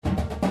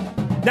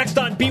Next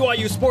on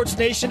BYU Sports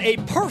Nation, a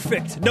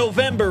perfect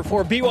November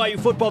for BYU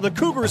football. The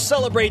Cougars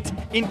celebrate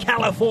in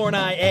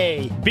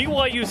California.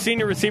 BYU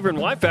senior receiver and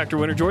Y Factor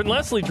winner Jordan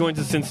Leslie joins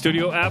us in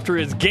studio after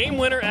his game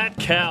winner at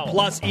Cal.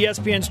 Plus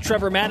ESPN's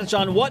Trevor Matich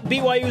on what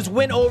BYU's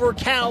win over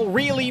Cal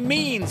really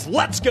means.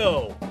 Let's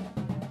go.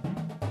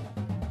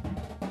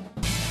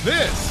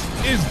 This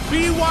is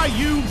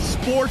BYU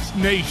Sports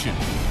Nation,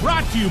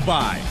 brought to you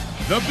by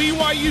The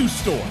BYU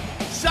Store,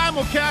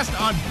 simulcast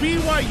on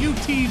BYU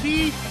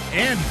TV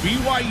and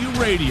BYU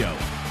Radio.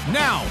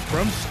 Now,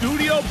 from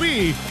Studio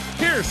B,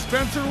 here's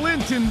Spencer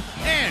Linton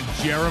and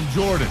Jerem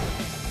Jordan.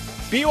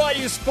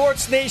 BYU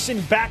Sports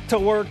Nation back to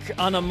work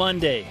on a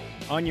Monday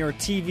on your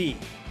TV,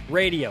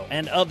 radio,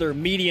 and other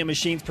media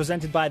machines,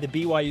 presented by the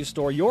BYU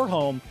Store, your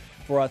home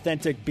for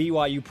authentic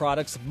BYU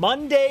products.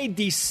 Monday,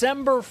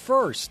 December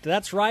 1st.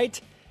 That's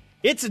right.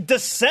 It's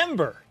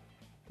December.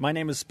 My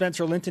name is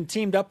Spencer Linton,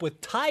 teamed up with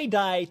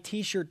tie-dye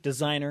T-shirt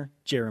designer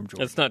Jerem Jordan.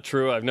 That's not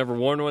true. I've never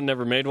worn one,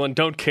 never made one.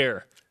 Don't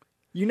care.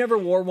 You never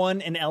wore one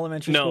in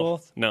elementary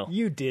school? No.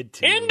 You did,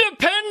 too.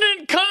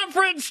 Independent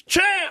Conference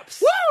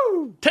champs!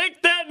 Woo!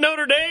 Take that,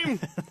 Notre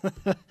Dame!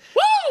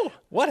 Woo!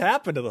 What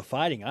happened to the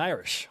Fighting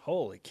Irish?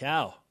 Holy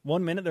cow.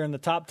 1 minute they're in the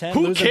top 10.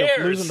 Who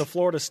cares? Losing to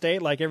Florida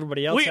State like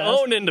everybody else We has.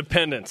 own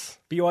independence.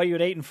 BYU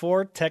at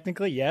 8-4,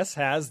 technically, yes,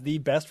 has the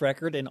best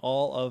record in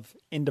all of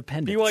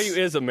independence. BYU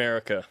is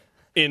America.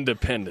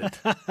 Independent.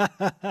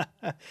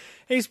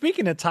 Hey,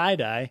 speaking of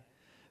tie-dye,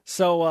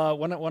 so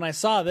when I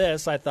saw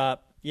this, I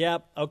thought,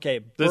 yep, okay,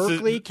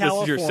 Berkeley,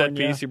 California. This is your set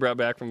piece you brought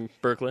back from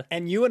Berkeley?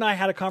 And you and I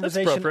had a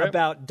conversation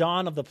about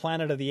Dawn of the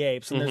Planet of the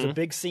Apes, and there's a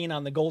big scene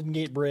on the Golden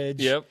Gate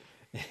Bridge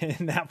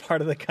in that part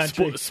of the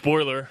country.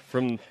 Spoiler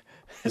from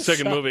the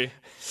second movie.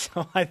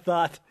 So I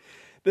thought,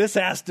 this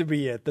has to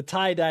be it. The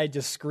tie-dye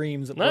just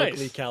screams at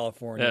Berkeley,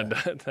 California.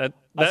 Yeah,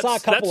 I saw a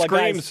couple of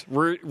guys.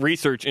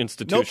 Research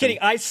institution. No kidding.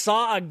 I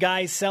saw a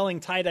guy selling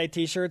tie-dye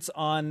T-shirts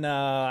on,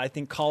 I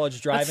think,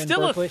 College Drive in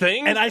Berkeley. That's still a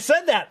thing? And I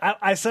said that.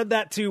 I said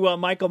that to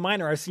Michael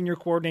Miner, our senior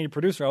coordinating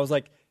producer. I was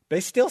like, they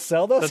still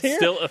sell those here?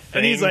 That's still a thing?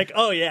 And he's like,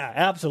 oh, yeah,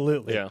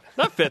 absolutely. Yeah,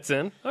 that fits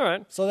in. All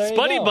right. So there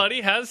Spuddy you go.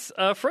 Buddy has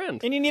a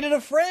friend. And you needed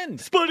a friend.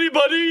 Spuddy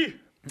Buddy!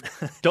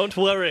 Don't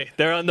worry.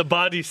 They're on the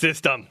body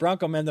system.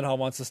 Bronco Mendenhall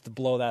wants us to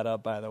blow that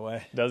up, by the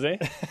way. Does he?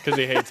 Because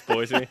he hates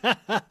Boise.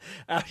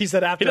 He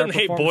said after he doesn't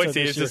hate performance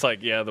Boise. It's just like,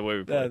 the way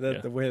we play.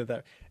 The way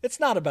that. It's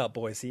not about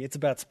Boise. It's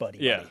about Spuddy.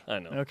 Yeah, Buddy. I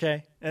know.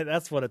 Okay? And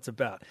that's what it's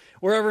about.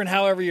 Wherever and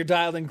however you're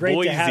dialed in,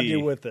 great to have you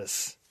with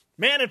us.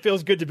 Man, it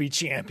feels good to be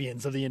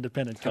champions of the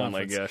independent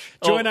conference. Oh, my gosh.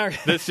 Join our...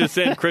 This just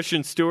in.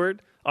 Christian Stewart,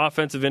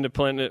 offensive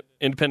independent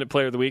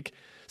player of the week.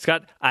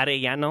 Scott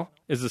Arellano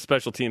is the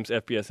special teams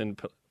FBS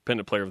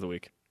independent player of the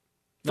week.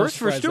 First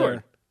for Stewart.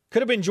 There.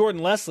 Could have been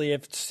Jordan Leslie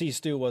if C.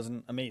 Stu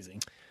wasn't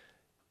amazing.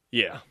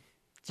 Yeah.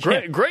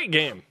 Great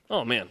game.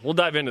 Oh, man. We'll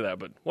dive into that,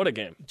 but what a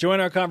game. Join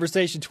our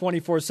conversation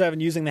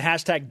 24/7 using the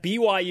hashtag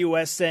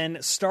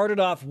BYUSN. Started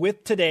off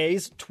with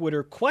today's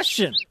Twitter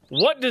question.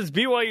 What does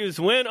BYU's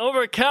win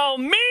over Cal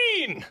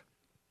mean?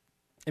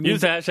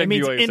 Use the hashtag it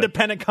means BYUSN.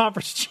 Independent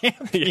Conference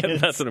champions. Yeah,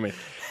 that's what I mean.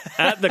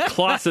 At the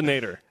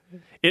Clausinator.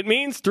 It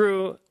means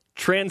through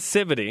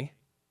transitivity,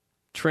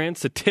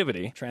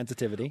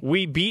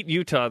 we beat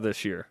Utah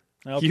this year.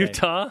 Okay.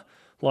 Utah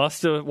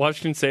lost to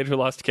Washington State, who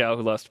lost to Cal,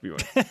 who lost to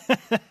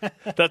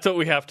BYU. That's what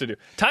we have to do.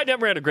 Ty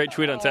Detmer had a great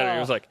tweet on Saturday. He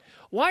was like,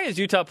 why is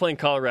Utah playing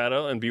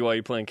Colorado and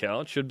BYU playing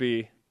Cal? It should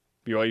be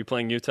BYU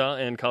playing Utah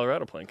and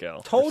Colorado playing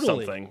Cal.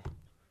 Totally. Or something.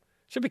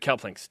 Should be Cal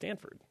playing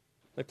Stanford.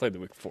 They played the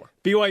week before.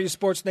 BYU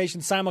Sports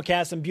Nation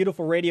simulcast and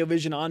beautiful radio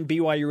vision on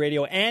BYU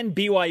Radio and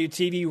BYU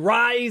TV.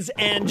 Rise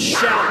and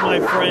shout, my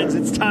friends.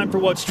 It's time for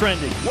What's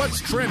Trending. What's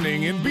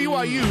trending in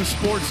BYU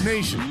Sports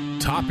Nation?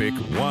 Topic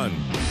 1.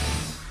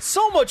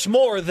 So much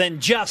more than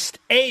just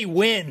a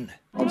win.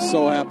 I'm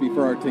so happy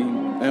for our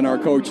team and our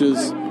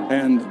coaches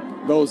and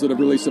those that have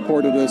really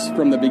supported us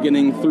from the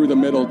beginning through the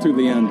middle to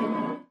the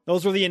end.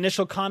 Those were the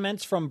initial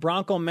comments from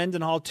Bronco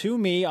Mendenhall to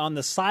me on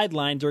the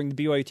sideline during the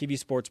BYU TV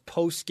Sports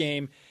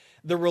postgame.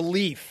 The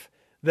relief,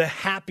 the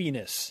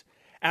happiness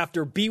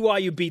after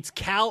BYU beats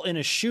Cal in a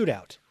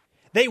shootout.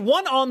 They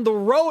won on the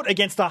road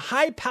against a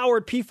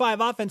high-powered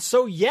P5 offense,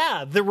 so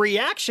yeah, the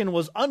reaction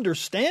was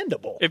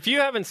understandable. If you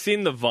haven't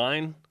seen the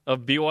Vine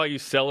of BYU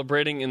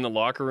celebrating in the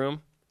locker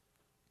room,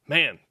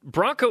 man,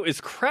 Bronco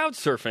is crowd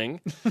surfing,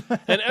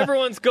 and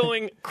everyone's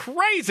going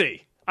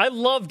crazy. I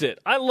loved it.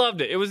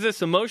 It was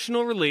this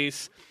emotional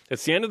release.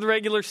 It's the end of the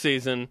regular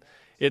season.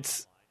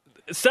 It's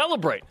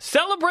celebrate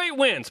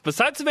wins.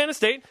 Besides Savannah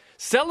State,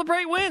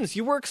 celebrate wins.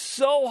 You work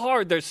so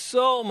hard. There's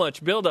so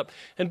much buildup.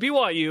 And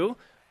BYU,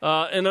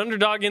 an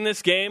underdog in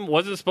this game,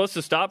 wasn't supposed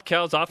to stop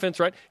Cal's offense,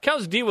 right?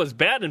 Cal's D was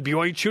bad, and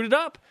BYU chewed it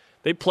up.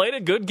 They played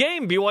a good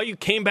game. BYU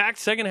came back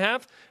second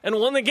half and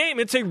won the game.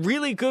 It's a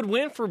really good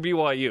win for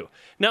BYU.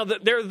 Now,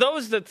 there are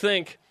those that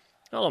think,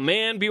 oh,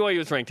 man, BYU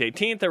was ranked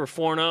 18th. They were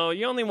 4-0.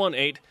 You only won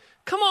 8.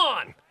 Come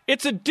on.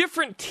 It's a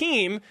different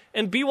team,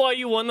 and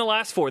BYU won the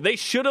last 4. They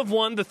should have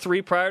won the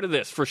 3 prior to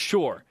this, for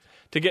sure.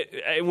 To get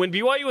when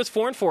BYU was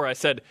 4-4, I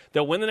said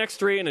they'll win the next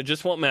 3 and it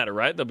just won't matter,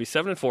 right? They'll be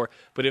 7-4.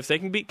 But if they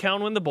can beat Cal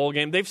and win the bowl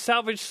game, they've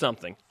salvaged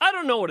something. I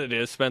don't know what it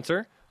is,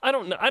 Spencer. I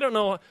don't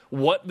know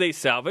what they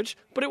salvaged,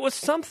 but it was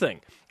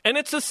something. And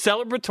it's a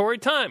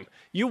celebratory time.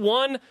 You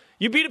won.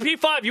 You beat a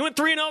P5. You went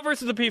 3-0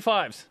 versus the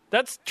P5s.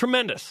 That's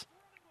tremendous.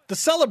 The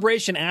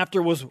celebration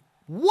after was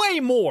way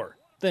more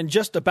than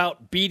just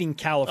about beating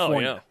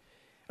California. Oh, yeah.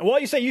 And while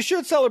you say you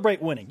should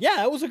celebrate winning,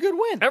 yeah, it was a good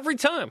win. Every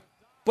time.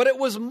 But it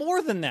was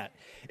more than that.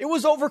 It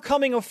was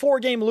overcoming a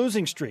 4-game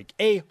losing streak,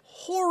 a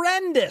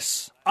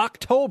horrendous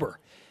October.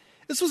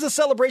 This was a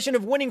celebration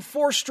of winning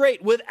 4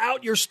 straight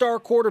without your star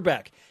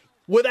quarterback,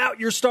 without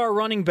your star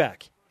running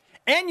back,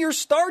 and your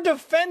star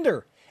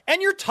defender,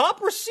 and your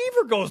top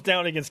receiver goes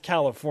down against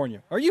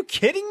California. Are you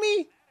kidding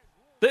me?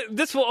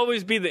 This will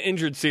always be the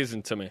injured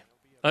season to me.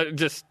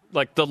 Just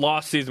like the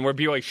lost season where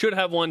BYU should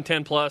have won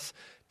 10+,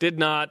 did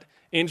not,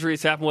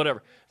 injuries happen,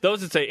 whatever.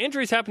 Those that say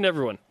injuries happen to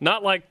everyone,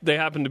 not like they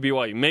happened to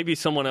BYU. Maybe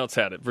someone else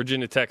had it.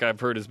 Virginia Tech,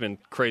 I've heard, has been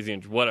crazy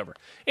injured, whatever.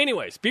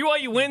 Anyways,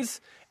 BYU wins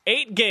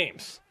 8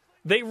 games.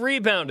 They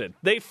rebounded.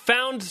 They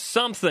found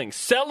something.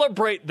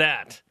 Celebrate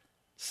that.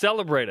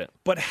 Celebrate it.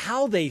 But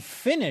how they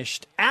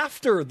finished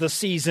after the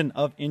season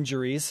of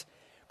injuries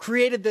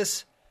created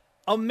this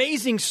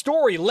amazing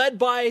story led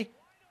by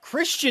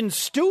Christian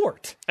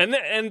Stewart. And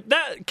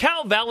that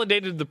Cal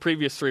validated the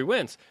previous 3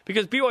 wins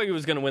because BYU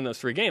was going to win those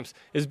 3 games.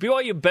 Is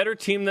BYU a better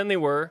team than they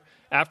were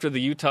after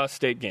the Utah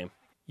State game?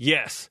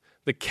 Yes.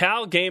 The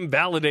Cal game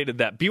validated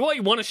that.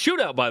 BYU won a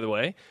shootout, by the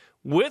way,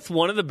 with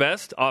one of the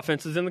best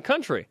offenses in the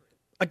country.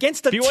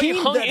 Against a BYU team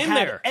hung that in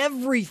had there.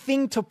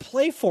 everything to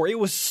play for. It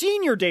was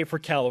senior day for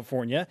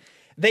California.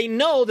 They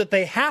know that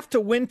they have to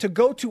win to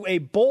go to a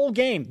bowl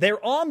game.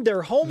 They're on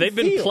their home They've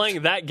field. been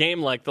playing that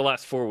game like the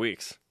last 4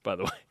 weeks, by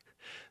the way.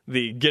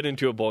 The get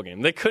into a bowl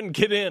game. They couldn't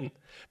get in.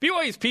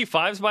 BYU's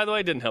P5s, by the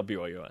way, didn't help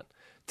BYU out.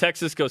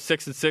 Texas goes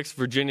 6-6.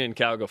 Virginia and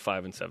Cal go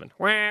 5-7.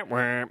 Wah,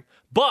 wah.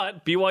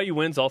 But BYU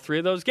wins all 3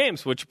 of those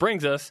games, which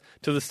brings us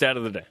to the stat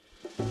of the day.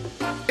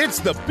 It's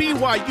the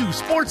BYU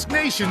Sports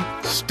Nation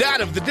stat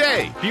of the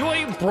day.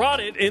 BYU brought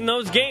it in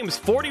those games,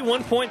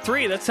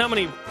 41.3. That's how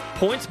many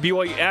points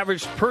BYU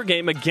averaged per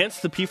game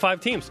against the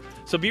P5 teams.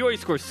 So BYU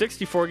scores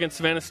 64 against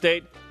Savannah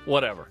State,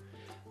 whatever.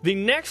 The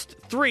next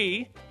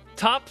 3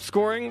 top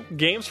scoring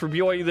games for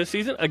BYU this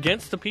season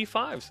against the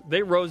P5s.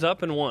 They rose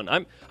up and won.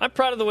 I'm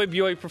proud of the way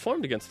BYU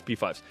performed against the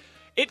P5s.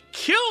 It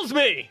kills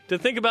me to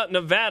think about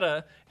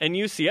Nevada and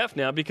UCF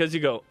now because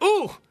you go,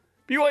 ooh,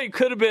 BYU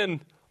could have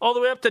been all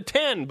the way up to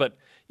 10, but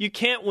you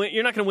can't win.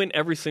 You're not going to win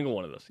every single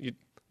one of those.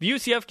 The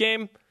UCF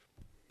game,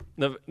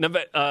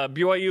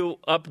 BYU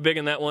up big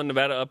in that one,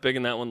 Nevada up big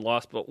in that one,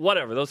 lost, but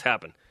whatever, those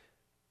happen.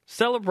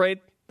 Celebrate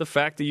the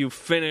fact that you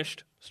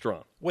finished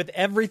strong. With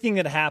everything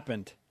that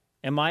happened,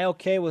 am I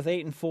okay with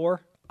 8-4?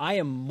 I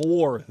am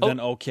more than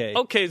okay.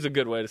 Okay is a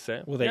good way to say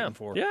it. With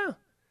 8-4. Yeah.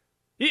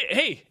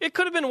 Hey, it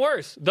could have been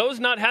worse. Those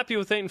not happy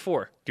with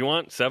 8-4. Do you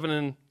want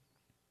 7-5?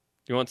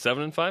 Do you want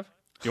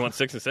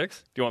 6-6? Do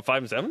you want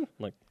 5-7?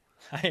 Like,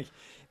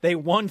 they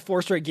won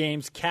 4 straight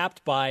games,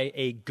 capped by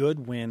a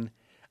good win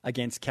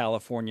against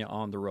California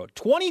on the road.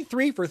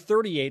 23 for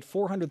 38,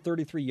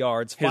 433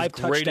 yards, 5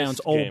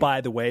 touchdowns. Oh,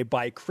 by the way,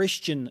 by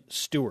Christian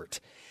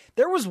Stewart.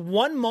 There was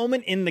one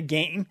moment in the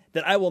game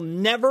that I will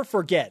never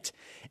forget.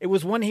 It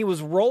was when he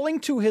was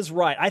rolling to his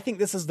right. I think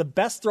this is the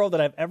best throw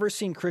that I've ever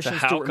seen Christian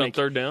Stewart make. On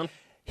third down?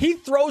 He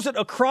throws it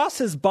across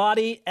his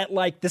body at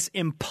like this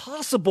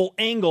impossible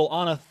angle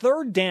on a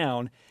third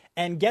down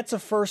and gets a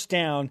first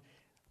down,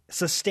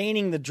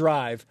 sustaining the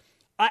drive.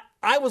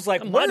 I was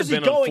like, where is he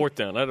going? On fourth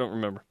down. I don't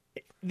remember.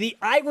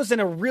 I was in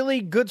a really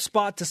good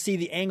spot to see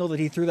the angle that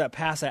he threw that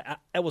pass at.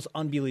 That was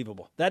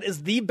unbelievable. That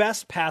is the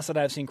best pass that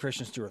I've seen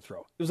Christian Stewart throw.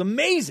 It was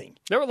amazing.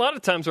 There were a lot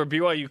of times where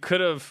BYU could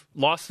have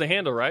lost the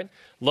handle, right?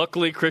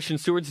 Luckily, Christian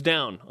Stewart's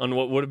down on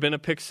what would have been a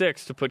pick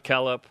 6 to put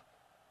Cal up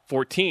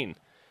 14.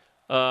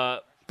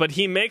 But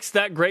he makes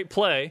that great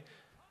play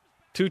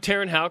to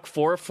Taron Houck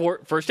for a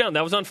first down.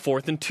 That was on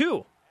 4th and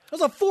 2. It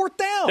was a 4th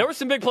down. There were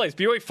some big plays.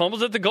 BYU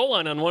fumbles at the goal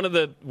line on one of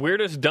the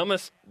weirdest,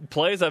 dumbest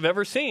plays I've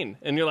ever seen.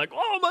 And you're like,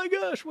 oh my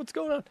gosh, what's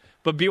going on?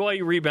 But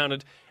BYU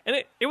rebounded,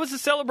 and it was a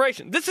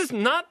celebration. This is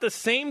not the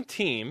same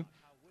team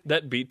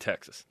that beat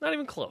Texas. Not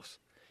even close.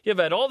 You've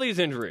had all these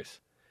injuries,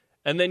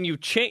 and then you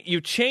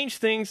change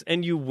things,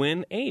 and you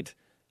win 8.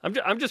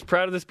 I'm just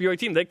proud of this BYU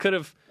team. They could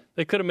have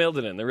mailed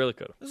it in. They really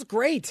could have. It was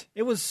great.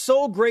 It was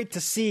so great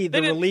to see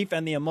the relief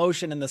and the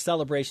emotion and the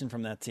celebration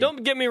from that team.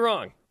 Don't get me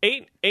wrong.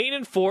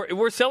 8-4.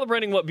 We're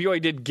celebrating what BYU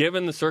did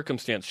given the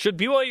circumstance. Should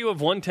BYU have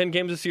won 10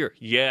 games this year?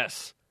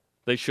 Yes,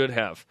 they should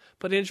have.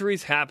 But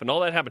injuries happened.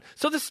 All that happened.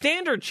 So the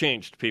standard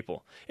changed,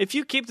 people. If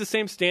you keep the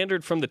same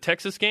standard from the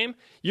Texas game,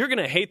 you're going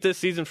to hate this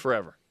season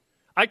forever.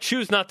 I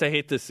choose not to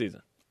hate this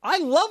season. I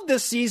love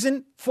this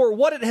season for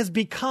what it has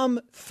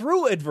become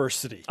through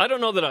adversity. I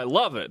don't know that I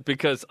love it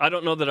because I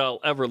don't know that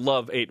I'll ever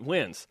love 8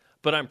 wins.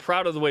 But I'm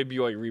proud of the way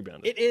BYU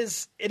rebounded. It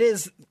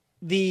is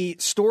the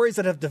stories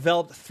that have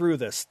developed through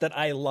this that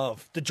I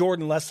love. The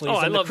Jordan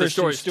Leslies and the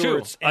Christian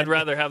Stewarts. Too. I'd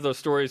rather have those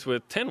stories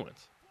with 10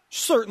 wins.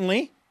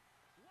 Certainly,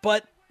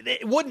 but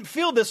it wouldn't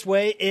feel this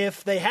way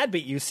if they had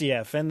beat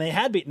UCF and they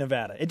had beat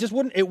Nevada. It just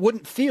wouldn't. It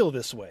wouldn't feel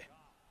this way.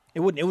 It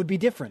wouldn't. It would be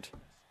different.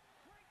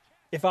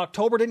 If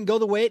October didn't go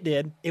the way it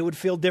did, it would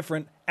feel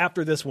different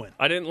after this win.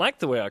 I didn't like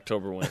the way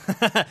October went.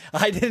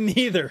 I didn't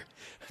either.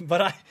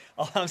 But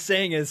all I'm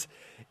saying is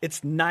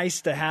it's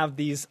nice to have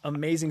these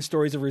amazing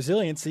stories of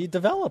resiliency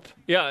develop.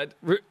 Yeah,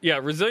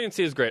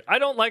 resiliency is great. I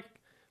don't like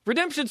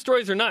redemption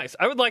stories are nice.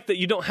 I would like that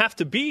you don't have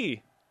to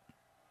be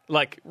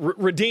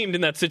redeemed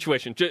in that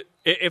situation.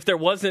 If there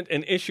wasn't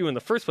an issue in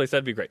the first place,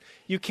 that'd be great.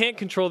 You can't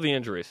control the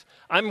injuries.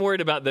 I'm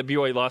worried about that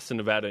BYU lost to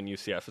Nevada and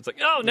UCF. It's like,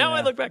 now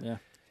I look back. Yeah.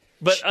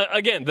 But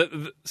again,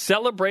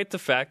 celebrate the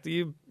fact that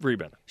you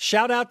rebounded.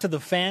 Shout out to the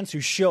fans who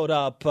showed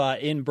up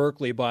in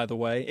Berkeley, by the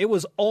way. It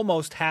was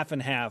almost half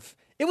and half.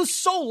 It was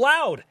so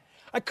loud.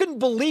 I couldn't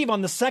believe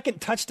on the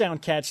second touchdown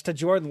catch to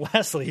Jordan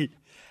Leslie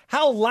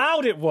how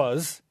loud it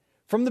was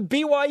from the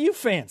BYU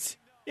fans.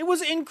 It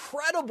was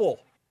incredible.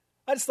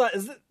 I just thought,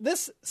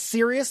 this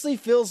seriously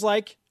feels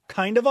like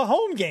kind of a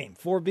home game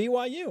for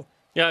BYU.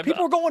 Yeah,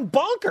 people were going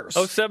bonkers.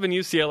 07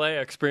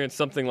 UCLA experienced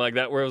something like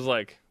that where it was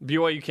like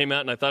BYU came out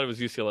and I thought it was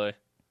UCLA.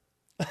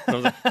 And I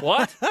was like,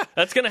 what?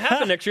 That's going to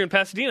happen next year in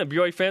Pasadena.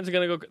 BYU fans are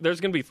going to go.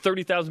 There's going to be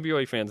 30,000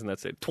 BYU fans in that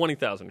state,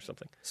 20,000 or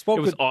something. It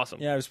was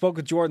awesome. Yeah, I spoke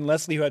with Jordan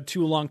Leslie, who had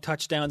 2 long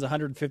touchdowns,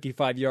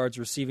 155 yards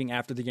receiving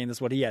after the game.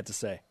 That's what he had to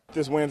say.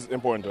 This win's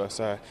important to us.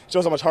 It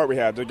shows how much heart we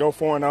have to go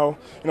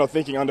 4-0.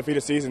 Thinking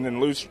undefeated season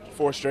and lose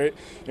 4 straight.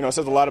 It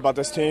says a lot about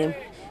this team.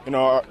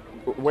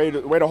 Way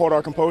to hold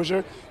our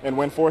composure and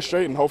win 4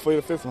 straight and hopefully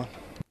the 5th one.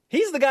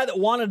 He's the guy that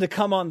wanted to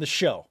come on the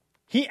show.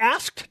 He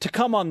asked to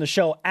come on the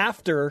show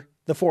after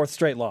the 4th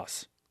straight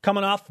loss,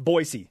 coming off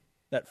Boise,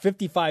 that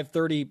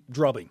 55-30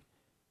 drubbing.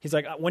 He's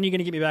like, when are you going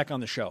to get me back on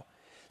the show?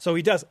 So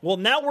he does. Well,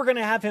 now we're going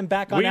to have him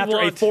back on after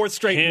a 4th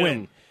straight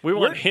win. We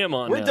want him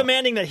on. We're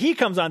demanding that he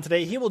comes on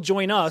today. He will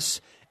join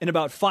us in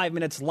about 5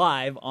 minutes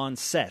live on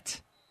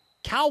set.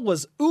 Cal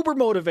was uber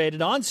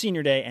motivated on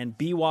senior day, and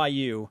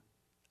BYU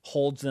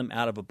holds them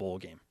out of a bowl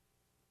game.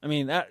 I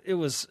mean, that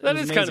is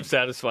amazing. Kind of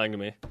satisfying to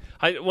me.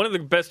 One of the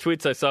best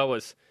tweets I saw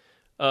was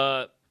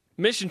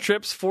Mission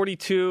Trips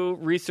 42,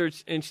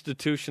 Research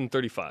Institution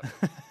 35.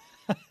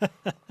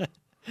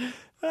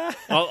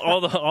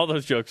 all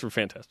those jokes were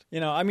fantastic.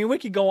 We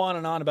could go on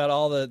and on about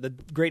all the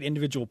great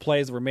individual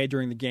plays that were made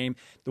during the game.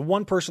 The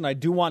one person I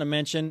do want to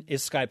mention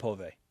is Sky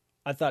Pove.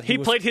 I thought he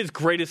played his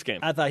greatest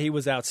game. I thought he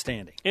was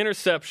outstanding.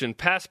 Interception,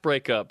 pass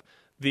breakup.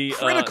 The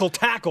critical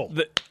tackle.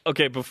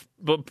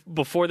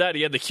 Before that,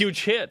 he had the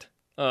huge hit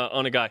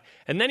on a guy.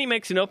 And then he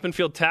makes an open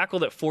field tackle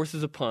that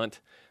forces a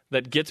punt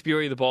that gets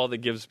BYU the ball that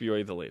gives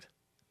BYU the lead.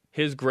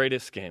 His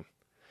greatest game.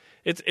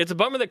 It's a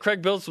bummer that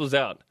Craig Bills was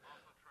out.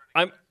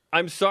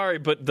 I'm sorry,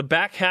 but the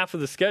back half of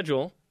the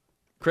schedule,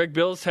 Craig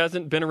Bills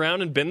hasn't been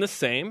around and been the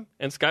same,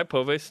 and Sky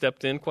Pove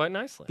stepped in quite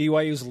nicely.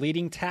 BYU's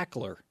leading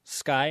tackler,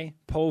 Sky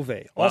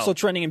Pove. Wow. Also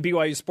trending in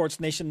BYU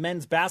Sports Nation,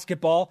 men's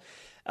basketball.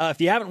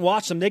 If you haven't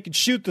watched them, they could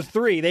shoot the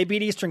 3. They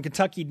beat Eastern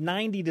Kentucky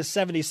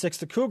 90-76.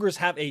 The Cougars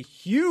have a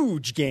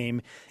huge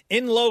game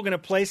in Logan, a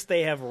place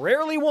they have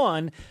rarely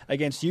won,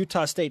 against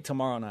Utah State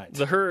tomorrow night.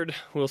 The Herd,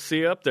 we'll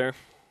see you up there.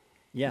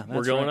 Yeah,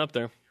 we're going up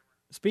there.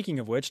 Speaking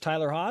of which,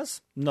 Tyler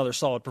Haws, another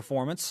solid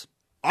performance.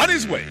 On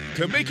his way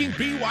to making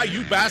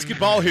BYU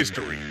basketball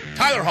history,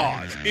 Tyler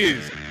Haws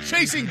is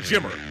Chasing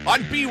Jimmer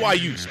on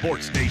BYU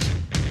Sports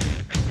Nation.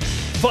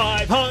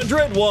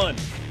 501.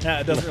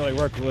 It doesn't really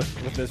work with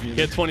this music. He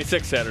had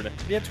 26 Saturday.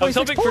 He had 26 I was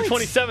hoping points. for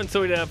 27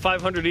 so he'd have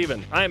 500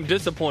 even. I am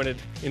disappointed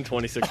in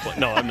 26 points.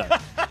 No, I'm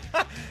not.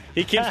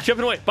 He keeps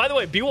chipping away. By the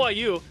way,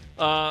 BYU,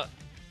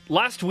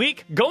 last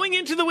week, going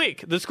into the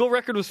week, the school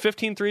record was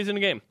 15 threes in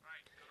a game.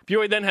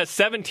 BYU then has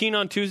 17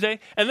 on Tuesday,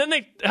 and then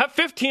they have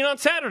 15 on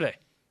Saturday.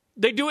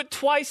 They do it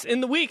twice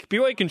in the week.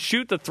 BYU can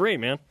shoot the 3,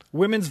 man.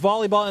 Women's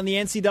volleyball in the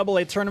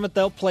NCAA tournament,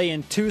 they'll play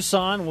in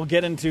Tucson. We'll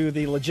get into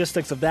the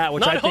logistics of that,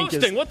 which Not I think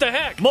hosting. is... What the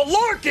heck?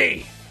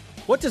 Malarkey!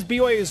 What does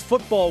BYU's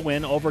football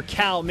win over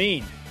Cal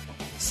mean?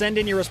 Send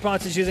in your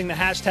responses using the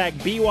hashtag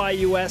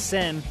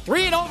BYUSN.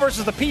 3-0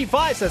 versus the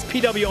P5, says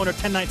PW owner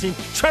 1019.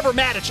 Trevor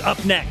Maddich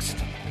up next.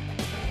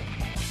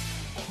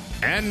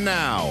 And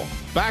now,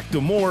 back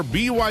to more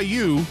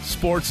BYU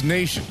Sports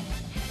Nation.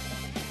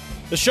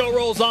 The show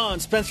rolls on.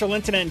 Spencer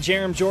Linton and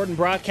Jerem Jordan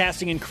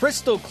broadcasting in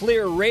crystal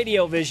clear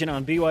radio vision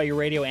on BYU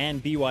Radio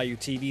and BYU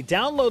TV.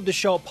 Download the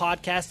show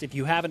podcast if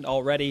you haven't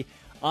already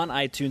on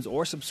iTunes,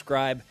 or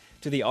subscribe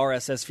to the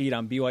RSS feed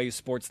on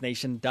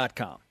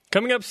BYUSportsNation.com.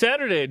 Coming up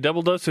Saturday,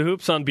 double dose of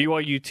hoops on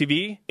BYU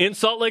TV. In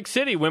Salt Lake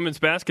City, women's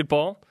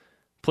basketball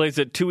plays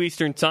at 2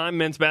 Eastern Time.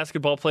 Men's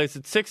basketball plays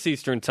at 6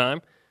 Eastern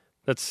Time.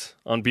 That's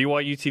on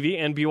BYU TV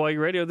and BYU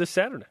Radio this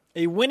Saturday.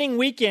 A winning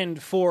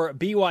weekend for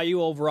BYU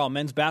overall.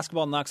 Men's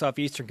basketball knocks off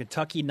Eastern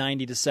Kentucky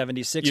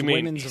 90-76. You mean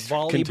women's Eastern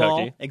volleyball,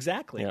 Kentucky?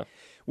 Exactly. Yeah.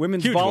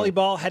 Women's Huge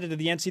volleyball headed to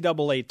the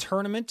NCAA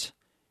tournament,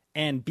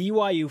 and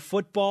BYU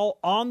football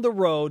on the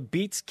road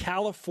beats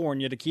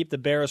California to keep the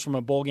Bears from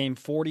a bowl game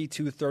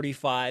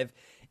 42-35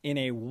 in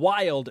a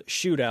wild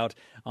shootout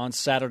on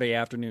Saturday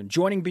afternoon.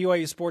 Joining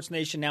BYU Sports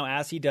Nation now,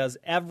 as he does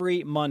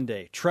every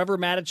Monday, Trevor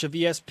Matich of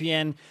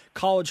ESPN,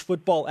 college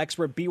football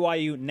expert,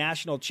 BYU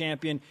national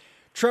champion.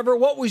 Trevor,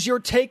 what was your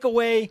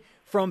takeaway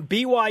from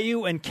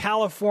BYU and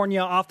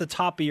California off the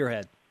top of your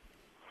head?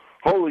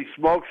 Holy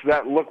smokes,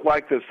 that looked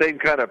like the same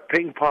kind of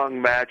ping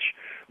pong match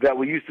that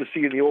we used to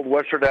see in the old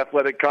Western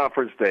Athletic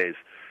Conference days.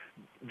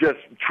 Just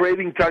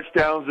trading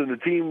touchdowns, and the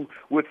team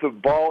with the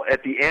ball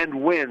at the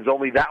end wins.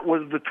 Only that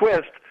was the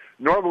twist.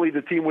 Normally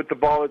the team with the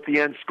ball at the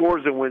end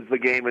scores and wins the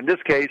game. In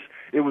this case,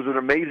 it was an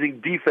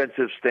amazing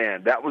defensive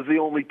stand. That was the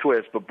only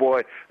twist. But,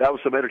 boy, that was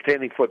some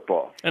entertaining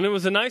football. And it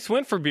was a nice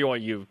win for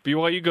BYU.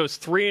 BYU goes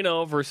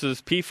 3-0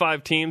 versus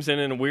P5 teams,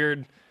 and in a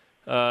weird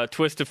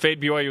twist of fate,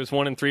 BYU was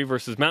 1-3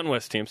 versus Mountain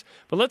West teams.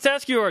 But let's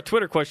ask you our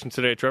Twitter question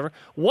today, Trevor.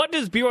 What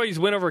does BYU's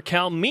win over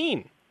Cal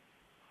mean?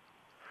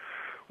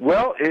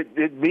 Well,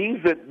 it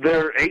means that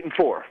they're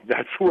 8-4.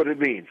 That's what it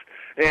means.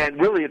 And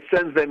really, it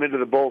sends them into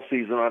the bowl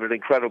season on an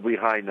incredibly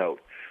high note.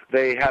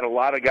 They had a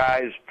lot of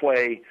guys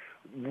play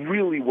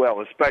really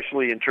well,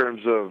 especially in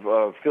terms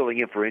of filling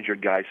in for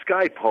injured guys.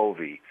 Sky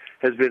Povey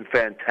has been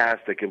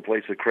fantastic in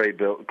place of Craig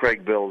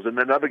Bills, and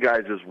then other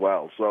guys as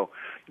well. So,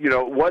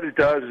 what it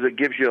does is it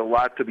gives you a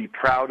lot to be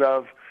proud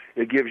of.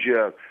 It gives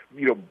you,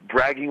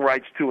 bragging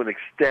rights to an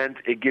extent.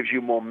 It gives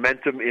you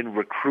momentum in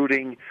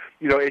recruiting.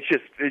 It's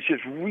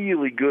just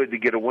really good to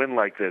get a win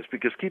like this,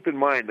 because keep in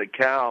mind that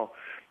Cal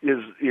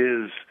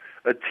is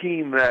a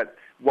team that,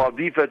 while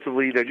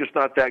defensively they're just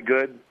not that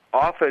good,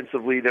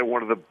 offensively they're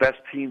one of the best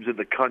teams in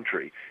the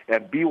country.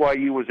 And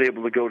BYU was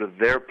able to go to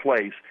their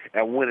place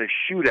and win a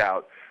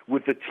shootout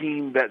with the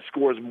team that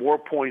scores more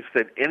points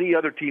than any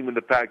other team in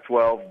the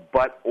Pac-12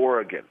 but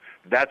Oregon.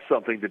 That's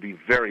something to be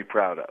very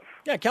proud of.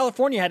 Yeah,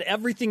 California had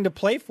everything to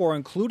play for,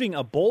 including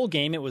a bowl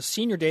game. It was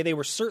senior day. They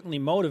were certainly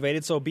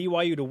motivated, so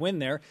BYU to win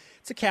there,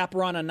 it's a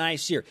capper on a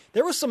nice year.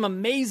 There was some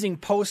amazing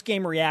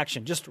post-game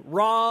reaction, just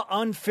raw,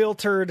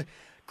 unfiltered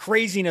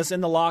craziness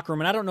in the locker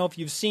room. And I don't know if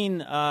you've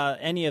seen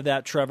any of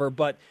that, Trevor,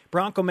 but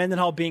Bronco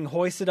Mendenhall being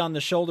hoisted on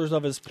the shoulders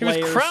of his players.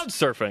 He was crowd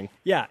surfing.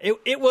 Yeah,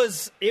 it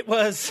was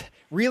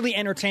really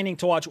entertaining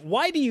to watch.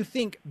 Why do you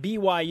think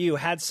BYU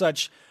had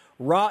such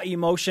raw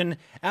emotion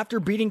after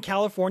beating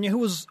California, who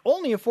was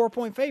only a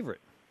 4-point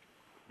favorite?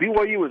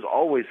 BYU has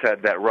always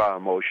had that raw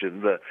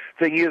emotion. The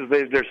thing is,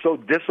 they're so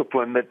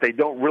disciplined that they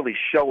don't really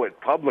show it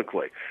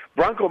publicly.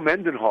 Bronco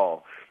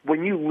Mendenhall,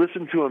 when you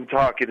listen to him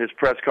talk in his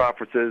press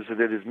conferences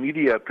and at his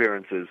media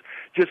appearances,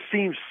 just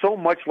seems so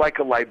much like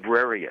a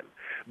librarian.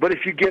 But if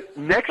you get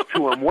next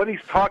to him when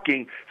he's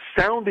talking,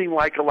 sounding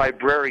like a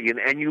librarian,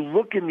 and you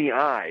look in the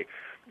eye,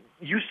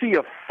 you see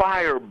a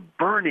fire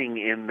burning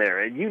in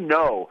there, and you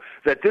know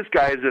that this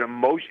guy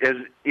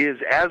is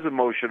as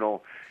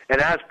emotional and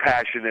as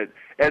passionate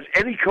as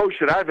any coach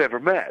that I've ever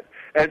met.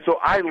 And so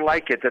I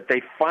like it that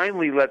they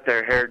finally let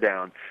their hair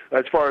down,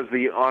 as far as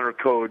the honor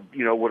code,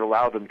 would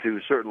allow them to,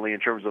 certainly in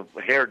terms of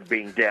hair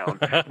being down.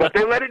 But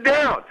they let it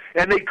down,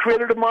 and they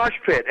created a mosh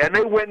pit, and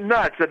they went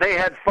nuts, and they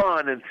had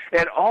fun, and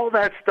all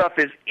that stuff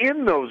is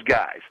in those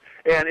guys.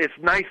 And it's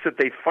nice that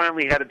they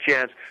finally had a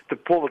chance to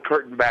pull the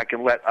curtain back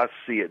and let us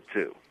see it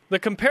too. The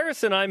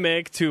comparison I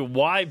make to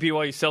why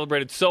BYU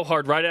celebrated so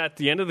hard right at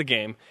the end of the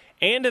game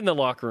and in the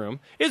locker room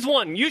is,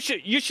 one, you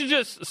should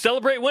just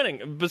celebrate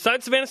winning.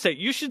 Besides Savannah State,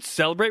 you should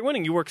celebrate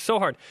winning. You work so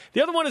hard.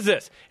 The other one is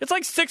this. It's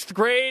like 6th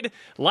grade,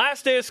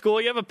 last day of school,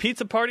 you have a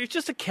pizza party. It's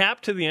just a cap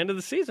to the end of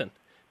the season.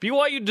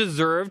 BYU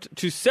deserved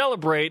to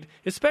celebrate,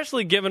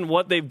 especially given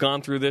what they've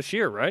gone through this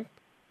year, right?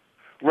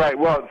 Right.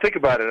 Well, think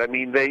about it. I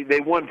mean, they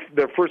won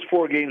their first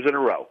 4 games in a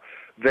row.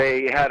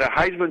 They had a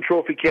Heisman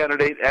Trophy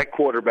candidate at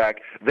quarterback.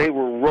 They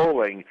were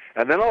rolling.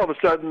 And then all of a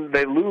sudden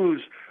they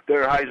lose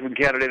their Heisman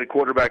candidate at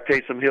quarterback,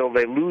 Taysom Hill.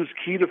 They lose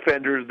key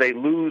defenders. They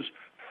lose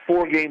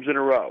 4 games in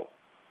a row.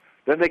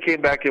 Then they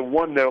came back and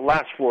won their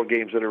last 4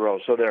 games in a row.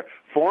 So they're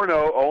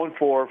 4-0,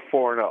 0-4,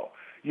 4-0.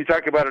 You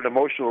talk about an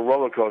emotional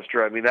roller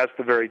coaster. I mean, that's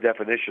the very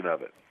definition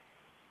of it.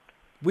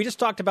 We just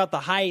talked about the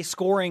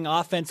high-scoring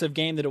offensive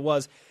game that it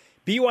was.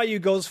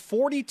 BYU goes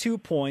 42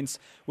 points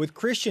with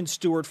Christian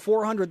Stewart,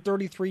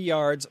 433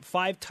 yards,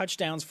 5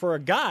 touchdowns for a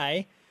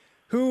guy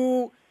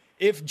who,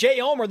 if Jay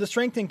Omer, the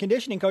strength and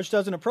conditioning coach,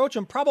 doesn't approach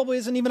him, probably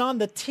isn't even on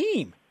the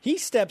team. He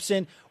steps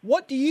in.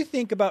 What do you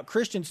think about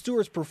Christian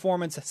Stewart's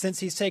performance since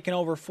he's taken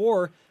over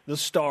for the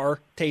star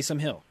Taysom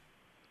Hill?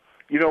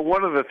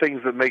 One of the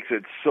things that makes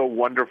it so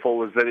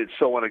wonderful is that it's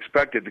so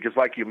unexpected because,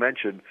 like you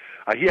mentioned,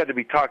 he had to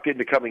be talked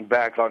into coming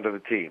back onto the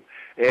team.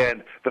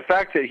 And the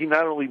fact that he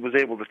not only was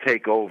able to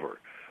take over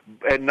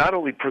and not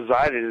only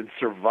presided and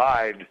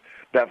survived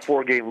that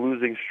 4-game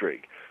losing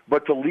streak,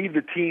 but to lead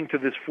the team to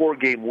this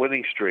 4-game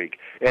winning streak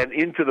and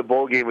into the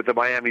bowl game at the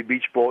Miami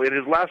Beach Bowl in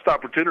his last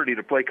opportunity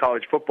to play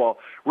college football,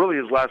 really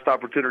his last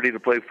opportunity to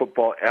play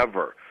football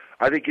ever,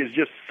 I think is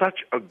just such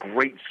a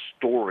great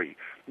story.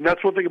 And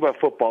that's one thing about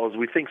football is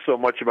we think so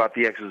much about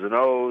the X's and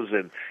O's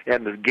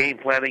and the game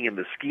planning and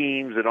the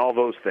schemes and all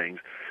those things.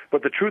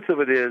 But the truth of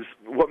it is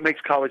what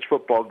makes college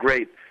football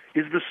great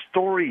is the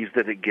stories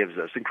that it gives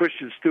us. And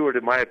Christian Stewart,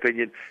 in my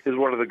opinion, is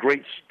one of the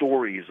great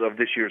stories of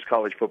this year's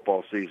college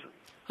football season.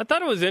 I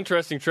thought it was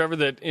interesting, Trevor,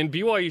 that in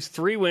BYU's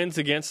 3 wins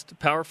against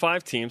Power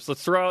 5 teams,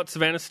 let's throw out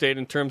Savannah State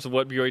in terms of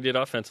what BYU did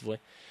offensively.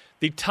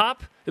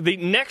 The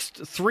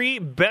next 3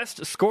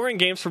 best scoring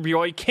games for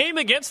BYU came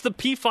against the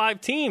P5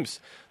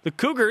 teams. The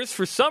Cougars,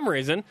 for some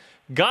reason,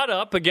 got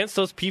up against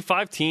those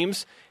P5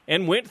 teams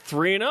and went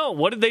 3-0.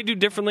 What did they do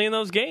differently in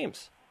those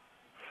games?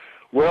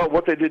 Well,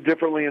 what they did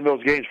differently in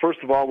those games, first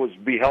of all, was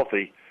be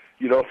healthy.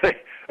 You know,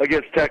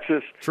 against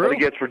Texas and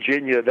against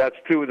Virginia, that's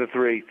 2 of the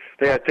 3.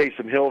 They had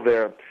Taysom Hill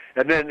there.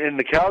 And then in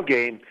the Cal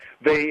game,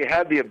 they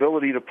had the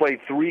ability to play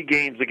 3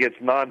 games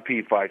against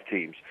non-P5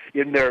 teams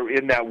in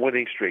that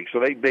winning streak. So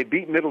they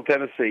beat Middle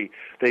Tennessee,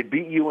 they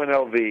beat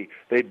UNLV,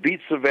 they beat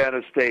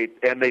Savannah State,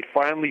 and they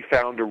finally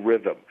found a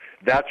rhythm.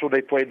 That's where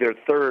they played their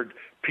 3rd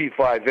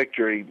P5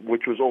 victory,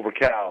 which was over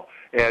Cal,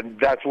 and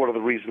that's one of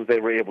the reasons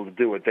they were able to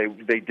do it.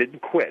 They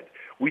didn't quit.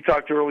 We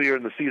talked earlier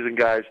in the season,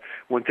 guys,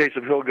 when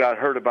Taysom Hill got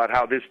hurt, about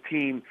how this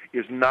team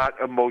is not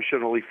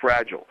emotionally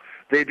fragile.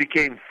 They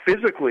became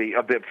physically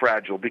a bit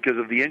fragile because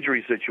of the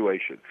injury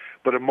situation.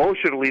 But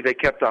emotionally, they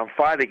kept on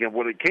fighting. And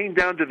when it came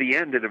down to the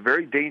end in a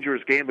very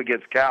dangerous game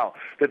against Cal,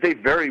 that they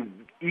very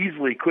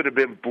easily could have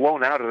been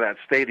blown out of that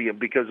stadium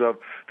because of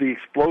the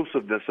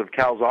explosiveness of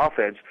Cal's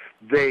offense,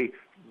 they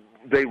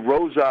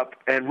rose up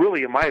and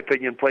really, in my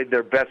opinion, played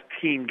their best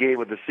team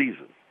game of the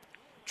season.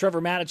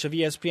 Trevor Matich of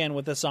ESPN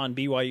with us on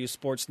BYU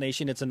Sports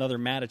Nation. It's another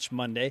Matich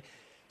Monday.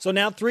 So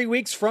now 3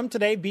 weeks from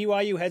today,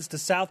 BYU heads to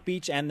South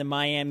Beach and the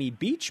Miami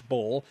Beach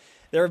Bowl.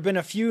 There have been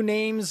a few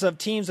names of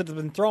teams that have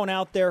been thrown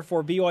out there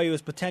for BYU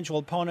as potential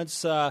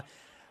opponents.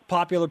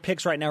 Popular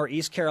picks right now are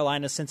East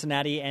Carolina,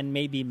 Cincinnati, and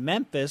maybe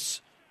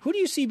Memphis. Who do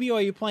you see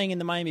BYU playing in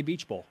the Miami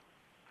Beach Bowl?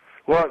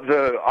 Well,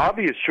 the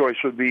obvious choice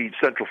would be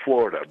Central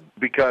Florida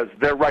because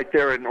they're right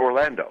there in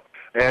Orlando.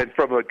 And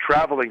from a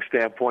traveling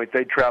standpoint,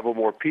 they travel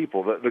more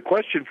people. The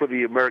question for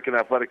the American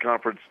Athletic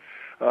Conference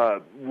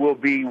will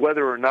be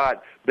whether or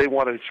not they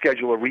want to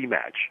schedule a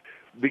rematch,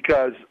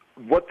 because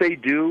what they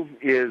do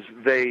is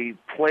they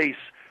place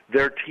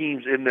their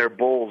teams in their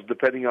bowls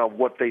depending on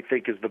what they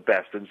think is the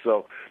best. And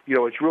so, you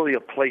know, it's really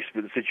a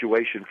placement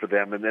situation for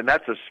them, and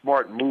that's a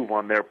smart move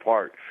on their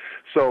part.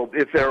 So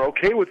if they're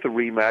okay with the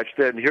rematch,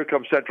 then here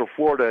comes Central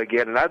Florida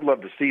again, and I'd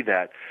love to see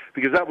that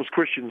because that was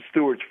Christian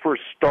Stewart's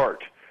first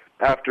start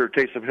after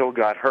Taysom Hill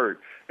got hurt.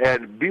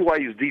 And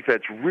BYU's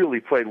defense really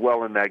played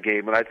well in that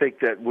game. And I think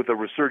that with a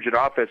resurgent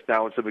offense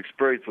now and some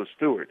experience with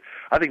Stewart,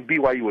 I think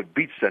BYU would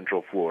beat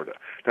Central Florida.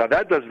 Now,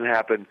 that doesn't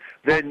happen,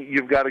 then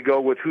you've got to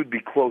go with who'd be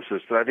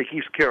closest. And I think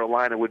East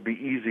Carolina would be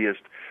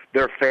easiest,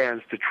 their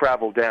fans, to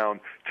travel down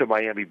to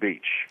Miami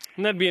Beach.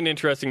 And that'd be an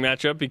interesting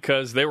matchup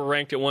because they were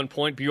ranked at one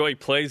point. BYU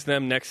plays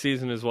them next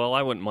season as well.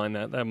 I wouldn't mind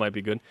that. That might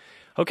be good.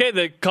 Okay,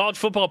 the college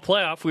football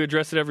playoff, we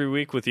address it every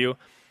week with you.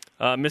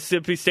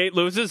 Mississippi State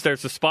loses.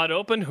 There's a spot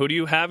open. Who do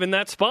you have in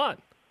that spot?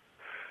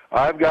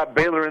 I've got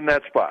Baylor in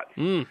that spot.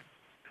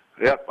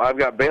 Yep, I've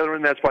got Baylor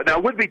in that spot. Now,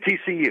 it would be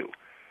TCU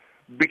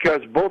because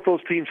both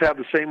those teams have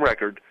the same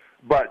record,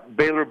 but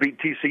Baylor beat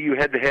TCU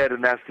head-to-head,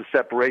 and that's the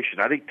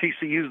separation. I think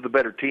TCU is the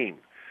better team,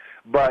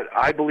 but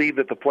I believe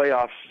that the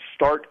playoffs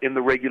start in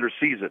the regular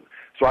season.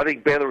 So I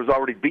think Baylor has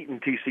already beaten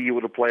TCU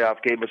in a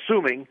playoff game,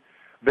 assuming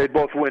they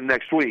both win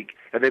next week,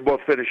 and they both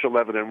finish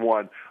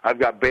 11-1. I've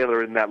got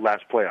Baylor in that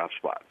last playoff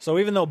spot. So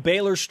even though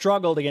Baylor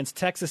struggled against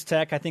Texas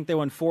Tech, I think they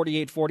won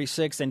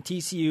 48-46, and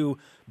TCU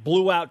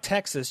blew out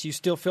Texas, you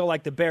still feel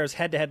like the Bears'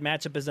 head-to-head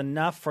matchup is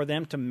enough for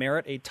them to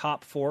merit a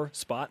top 4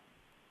 spot?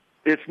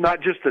 It's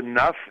not just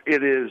enough.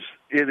 It is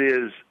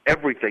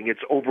everything.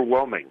 It's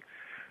overwhelming.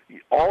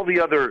 All the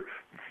other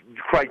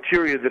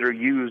criteria that are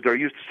used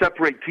to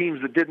separate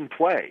teams that didn't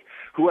play.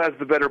 Who has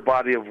the better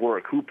body of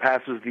work? Who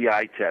passes the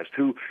eye test?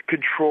 Who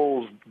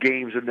controls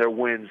games and their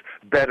wins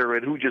better?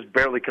 And who just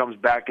barely comes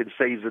back and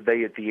saves the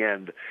day at the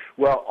end?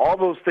 Well, all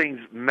those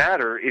things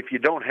matter if you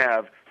don't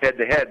have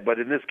head-to-head. But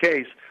in this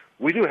case,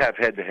 we do have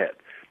head-to-head.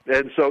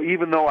 And so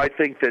even though I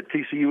think that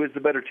TCU is the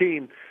better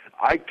team,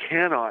 I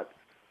cannot,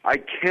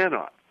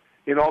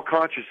 in all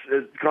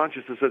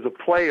consciousness as a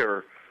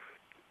player,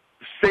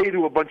 say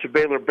to a bunch of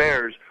Baylor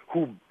Bears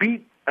who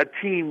beat a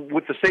team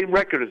with the same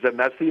record as them,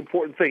 that's the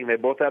important thing, they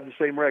both have the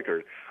same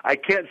record, I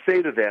can't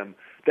say to them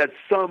that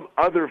some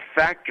other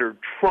factor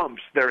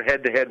trumps their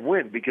head-to-head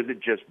win, because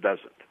it just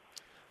doesn't.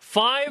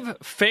 5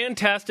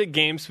 fantastic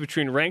games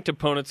between ranked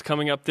opponents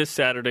coming up this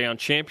Saturday on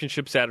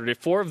Championship Saturday.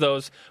 4 of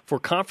those for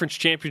conference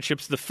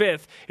championships. The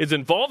 5th is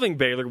involving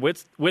Baylor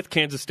with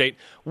Kansas State.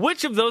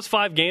 Which of those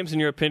 5 games, in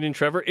your opinion,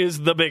 Trevor,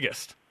 is the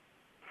biggest?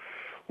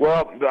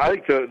 Well, I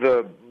think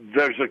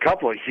there's a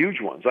couple of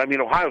huge ones. I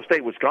mean, Ohio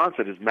State,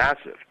 Wisconsin is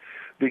massive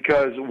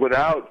because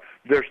without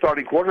their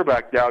starting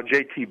quarterback now,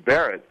 J.T.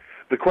 Barrett,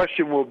 the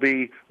question will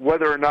be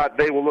whether or not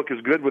they will look as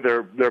good with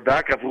their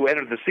backup who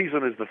entered the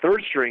season as the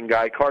third-string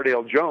guy,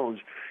 Cardale Jones,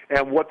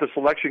 and what the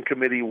selection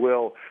committee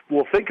will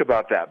think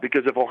about that.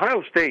 Because if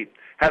Ohio State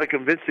had a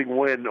convincing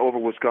win over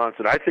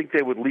Wisconsin, I think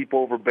they would leap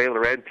over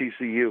Baylor and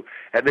TCU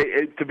and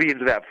to be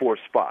into that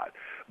 4th spot.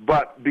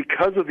 But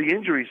because of the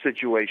injury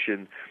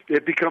situation,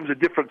 it becomes a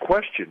different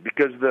question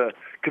because the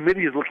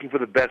committee is looking for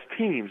the best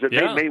teams. And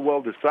they may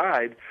well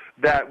decide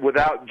that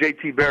without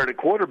J.T. Barrett at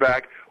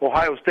quarterback,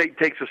 Ohio State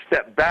takes a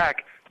step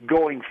back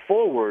going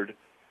forward,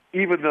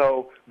 even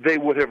though they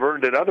would have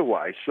earned it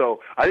otherwise.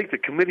 So I think the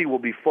committee will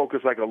be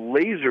focused like a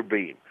laser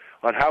beam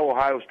on how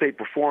Ohio State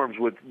performs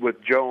with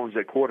Jones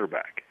at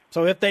quarterback.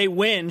 So if they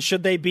win,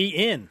 should they be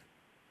in?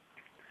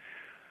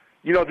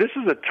 This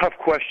is a tough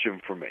question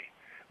for me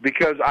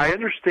because I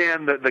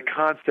understand the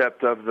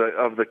concept of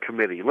the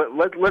committee.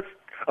 Let's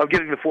of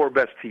getting the 4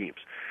 best teams.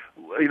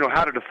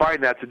 How to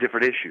define that's a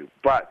different issue.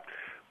 But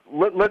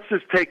let's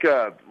just take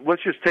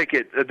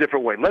it a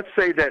different way. Let's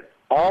say that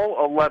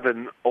all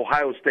 11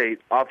 Ohio State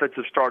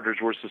offensive starters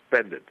were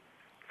suspended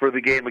for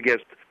the game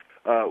against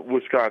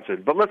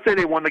Wisconsin. But let's say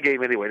they won the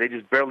game anyway. They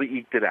just barely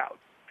eked it out.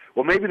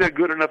 Well, maybe they're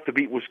good enough to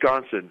beat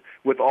Wisconsin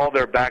with all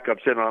their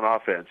backups in on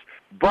offense.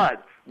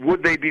 But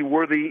would they be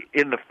worthy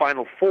in the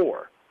Final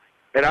Four?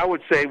 And I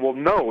would say, well,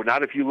 no,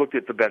 not if you looked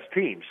at the best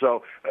team.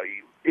 So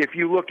if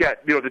you look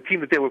at the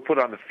team that they would put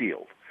on the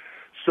field.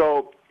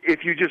 So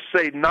if you just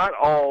say not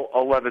all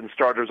 11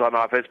 starters on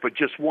offense, but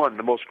just one,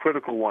 the most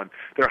critical one,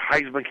 their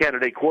Heisman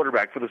candidate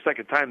quarterback for the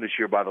second time this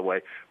year, by the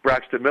way.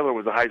 Braxton Miller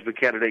was a Heisman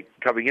candidate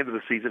coming into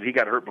the season. He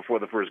got hurt before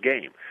the first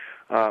game.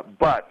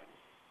 But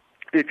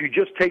if you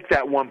just take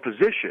that one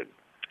position,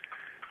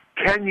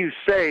 can you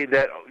say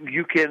that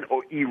you can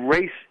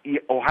erase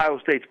Ohio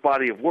State's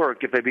body of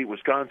work if they beat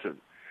Wisconsin?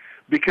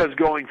 Because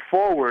going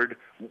forward,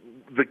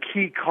 the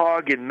key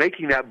cog in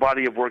making that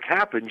body of work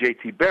happen,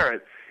 J.T.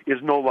 Barrett, is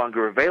no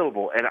longer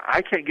available. And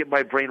I can't get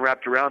my brain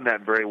wrapped around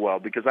that very well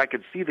because I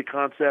can see the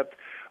concept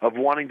of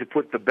wanting to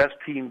put the best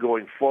team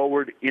going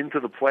forward into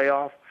the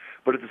playoff.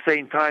 But at the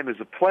same time, as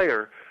a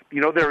player,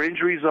 there are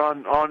injuries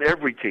on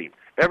every team.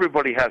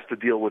 Everybody has to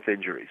deal with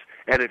injuries.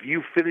 And if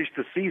you finish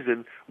the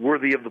season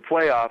worthy of the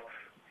playoff,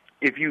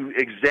 if you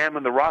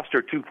examine the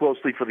roster too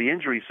closely for the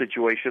injury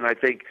situation, I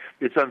think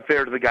it's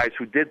unfair to the guys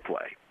who did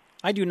play.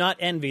 I do not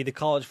envy the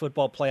College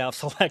Football Playoff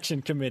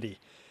Selection Committee.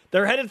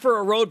 They're headed for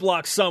a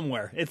roadblock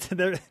somewhere. It's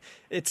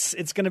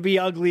going to be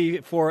ugly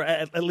for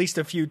at least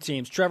a few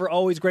teams. Trevor,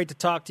 always great to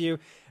talk to you.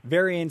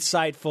 Very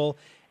insightful.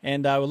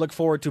 And we look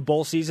forward to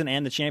bowl season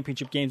and the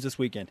championship games this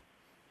weekend.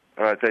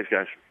 All right, thanks,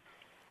 guys.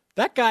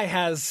 That guy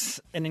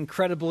has an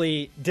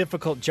incredibly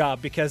difficult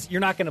job because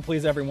you're not going to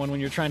please everyone when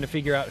you're trying to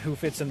figure out who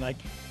fits in the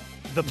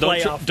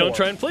playoff. Don't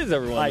try and please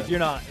everyone. You're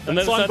not. And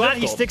so I'm glad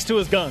he sticks to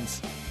his guns.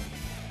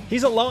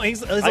 He's alone.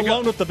 He's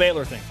alone with the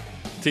Baylor thing.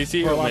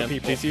 TCU, for a lot man. of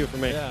people. TCU for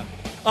me. Yeah.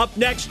 Up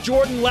next,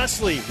 Jordan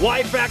Leslie,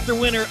 Y Factor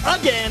winner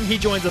again. He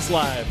joins us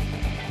live.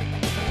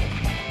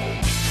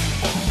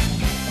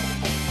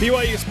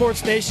 BYU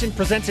Sports Nation,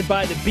 presented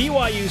by the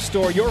BYU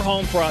Store, your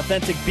home for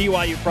authentic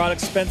BYU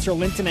products. Spencer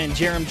Linton and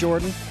Jerem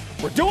Jordan.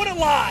 We're doing it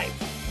live.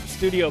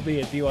 Studio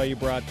B at BYU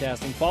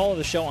Broadcasting. Follow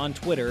the show on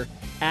Twitter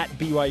at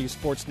BYU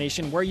Sports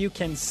Nation, where you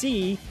can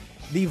see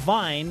the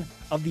Vine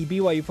of the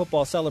BYU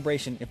football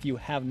celebration if you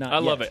have not yet. I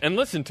love it. And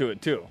listen to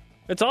it, too.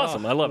 It's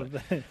awesome. I love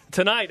it.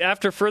 Tonight,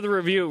 after further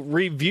review,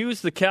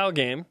 reviews the Cal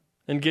game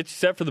and gets you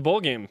set for the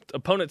bowl game.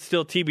 Opponent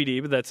still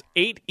TBD, but that's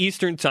 8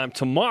 Eastern time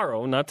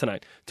tomorrow, not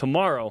tonight,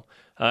 tomorrow,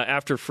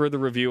 after further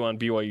review on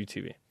BYU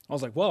TV. I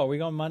was like, whoa, are we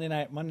going Monday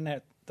night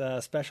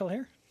special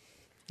here?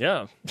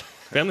 Yeah.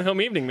 Family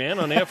home evening, man,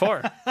 on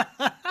AFR.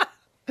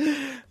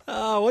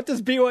 What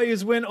does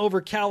BYU's win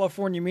over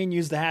California mean?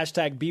 Use the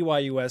hashtag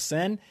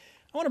BYUSN.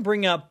 I want to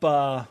bring up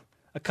a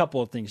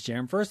couple of things,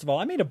 Jerem. First of all,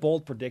 I made a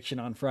bold prediction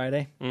on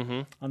Friday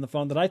on the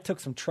phone that I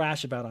took some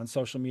trash about on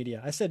social media.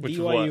 I said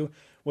BYU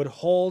would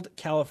hold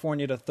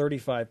California to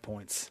 35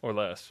 points. Or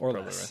less.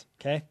 Right.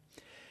 Okay?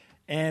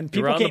 And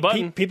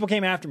people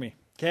came after me.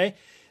 Okay?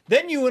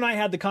 Then you and I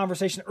had the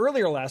conversation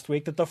earlier last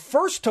week that the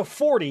first to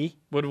 40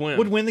 would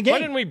win the game. Why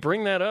didn't we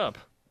bring that up?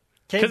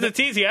 Because it's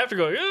easy after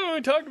going,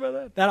 we talked about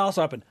that. That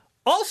also happened.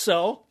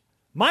 Also,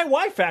 my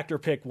Y Factor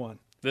pick won.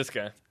 This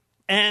guy.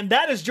 And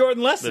that is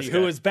Jordan Leslie,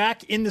 who is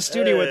back in the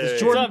studio with us.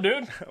 Jordan,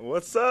 what's up, dude?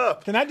 What's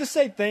up? Can I just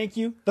say thank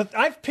you?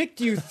 I've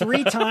picked you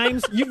 3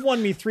 times. You've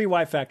won me 3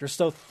 Y Factors,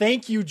 so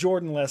thank you,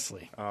 Jordan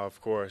Leslie. Oh, of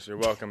course, you're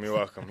welcome. You're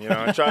welcome.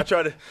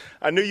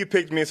 I knew you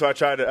picked me, so I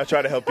try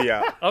to help you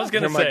out. I was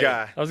going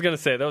to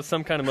say that was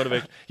some kind of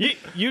motivation.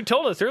 You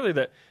told us earlier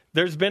that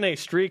there's been a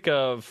streak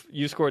of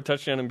you score a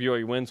touchdown and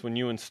BYU wins when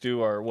you and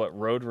Stu are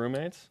road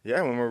roommates?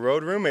 Yeah, when we're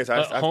road roommates.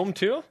 At home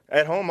too?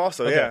 At home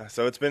also, okay. Yeah.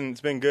 So it's been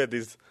good.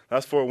 These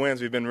last 4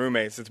 wins, we've been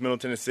roommates since Middle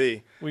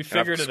Tennessee. We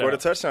figured it out. Scored a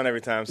touchdown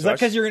every time. Is that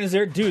because you're in his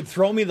ear? Dude,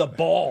 throw me the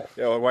ball.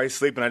 Yeah, while he's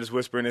sleeping, I just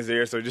whisper in his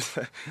ear, so he just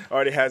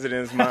already has it in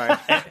his mind.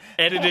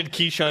 Edited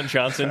Keyshawn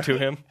Johnson to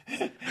him.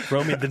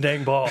 Throw me the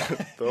dang ball.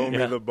 Throw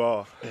me the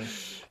ball. Yeah.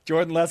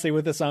 Jordan Leslie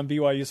with us on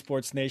BYU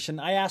Sports Nation.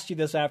 I asked you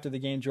this after the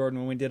game, Jordan,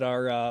 when we did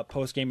our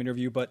post-game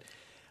interview, but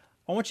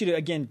I want you to,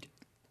 again,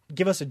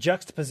 give us a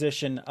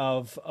juxtaposition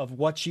of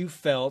what you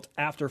felt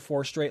after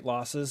 4 straight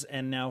losses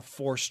and now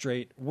 4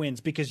 straight wins.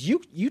 Because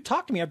you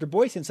talked to me after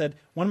Boise and said,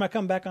 when am I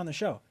coming back on the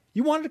show?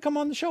 You wanted to come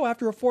on the show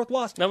after a 4th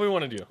loss. Now we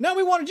wanted you. Now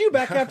we wanted you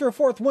back after a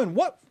 4th win.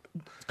 What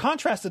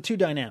contrast the two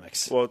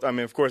dynamics. Well, I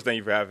mean, of course, thank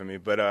you for having me.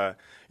 But,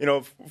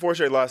 4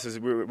 straight losses,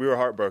 we were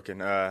heartbroken.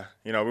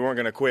 We weren't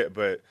going to quit,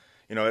 but,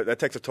 that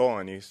takes a toll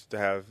on you to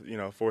have,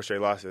 4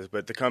 straight losses.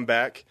 But to come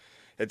back,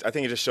 I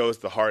think it just shows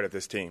the heart of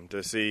this team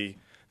to see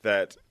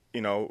that,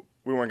 we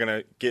weren't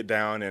going to get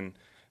down and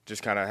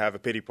just kind of have a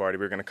pity party.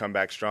 We were going to come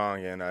back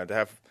strong and to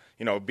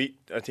have, beat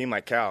a team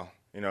like Cal.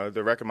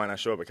 The record might not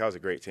show it, but Cal's a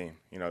great team.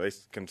 They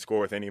can score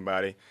with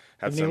anybody.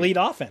 Have some elite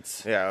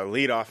offense. Yeah,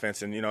 elite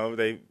offense. And,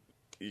 they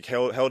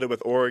held it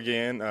with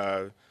Oregon,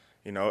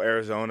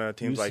 Arizona,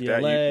 teams UCLA. like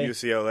that.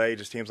 UCLA,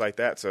 just teams like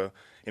that. So,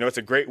 it's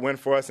a great win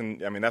for us.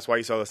 And, I mean, that's why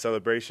you saw the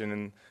celebration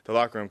in the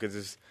locker room because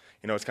it's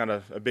kind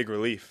of a big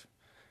relief.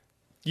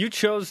 You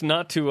chose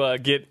not to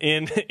get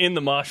in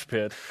the mosh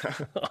pit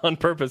on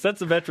purpose.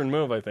 That's a veteran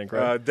move, I think,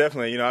 right?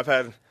 Definitely.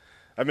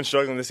 I've been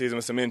struggling this season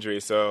with some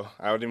injuries, so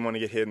I didn't want to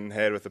get hit in the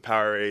head with the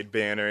Powerade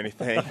bin or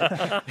anything.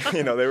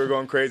 They were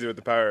going crazy with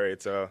the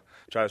Powerade, so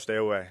try to stay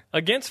away.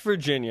 Against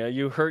Virginia,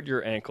 you hurt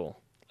your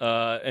ankle,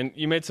 and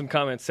you made some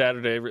comments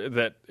Saturday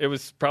that it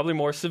was probably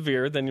more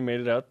severe than you made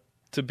it out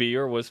to be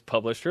or was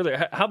published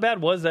earlier. How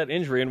bad was that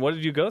injury, and what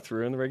did you go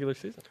through in the regular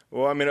season?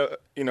 Well, I mean,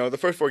 the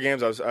first 4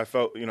 games I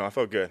felt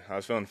good. I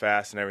was feeling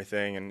fast and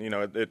everything, and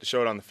it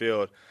showed on the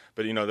field.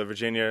 But the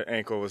Virginia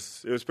ankle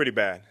was pretty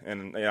bad,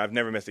 and I've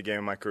never missed a game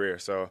in my career,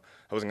 so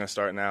I wasn't going to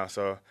start now.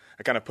 So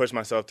I kind of pushed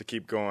myself to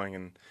keep going,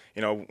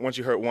 and once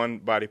you hurt one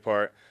body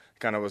part, I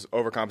kind of was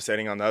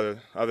overcompensating on the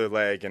other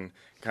leg, and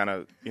kind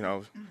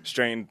of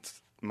strained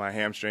my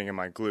hamstring and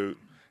my glute,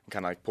 and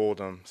kind of pulled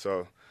them.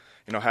 So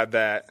had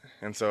that,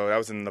 and so that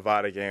was in the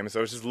Nevada game. And so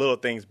it was just little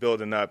things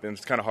building up, and it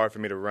was kind of hard for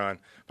me to run.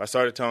 But I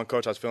started telling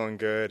Coach I was feeling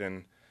good,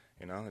 and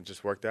it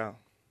just worked out.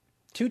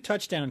 2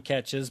 touchdown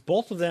catches,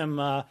 both of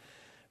them.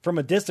 From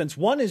a distance.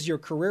 One is your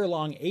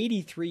career-long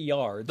 83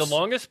 yards. The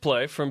longest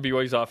play from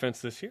BYU's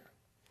offense this year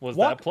was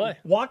that play.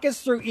 Walk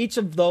us through each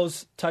of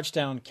those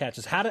touchdown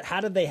catches. How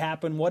did they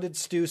happen? What did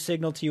Stu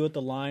signal to you at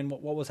the line?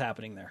 What was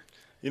happening there?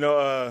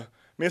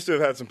 Me and Stu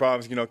have had some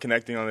problems,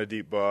 connecting on the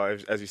deep ball.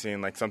 As you've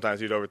seen, like sometimes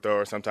he'd overthrow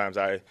or sometimes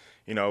I,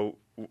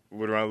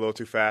 would run a little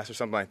too fast or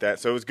something like that.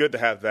 So it was good to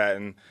have that.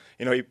 And,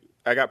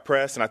 I got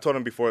pressed, and I told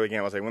him before the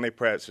game, I was like, when they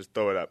press, just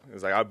throw it up. It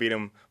was like, I'll beat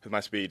him with my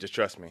speed. Just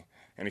trust me.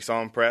 And he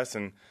saw him press,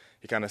 and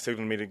he kind of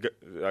signaled me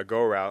to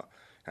go route.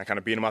 And I kind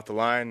of beat him off the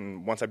line,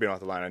 and once I beat him off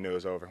the line, I knew it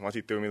was over. Once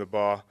he threw me the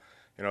ball,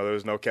 there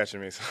was no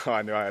catching me, so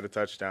I knew I had a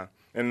touchdown.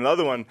 And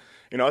another one,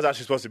 I was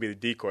actually supposed to be the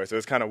decoy, so it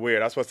was kind of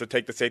weird. I was supposed to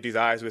take the safety's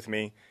eyes with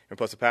me and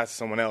supposed to pass to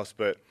someone else,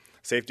 but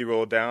safety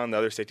rolled down, the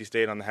other safety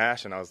stayed on the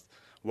hash, and I was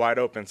wide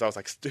open, so I was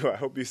like, Stu, I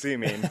hope you see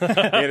me. And he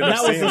ended up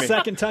that was the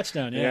second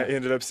touchdown, yeah. He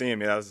ended up seeing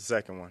me. That was the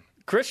second one.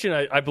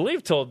 Christian, I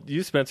believe, told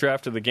you, Spencer,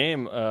 after the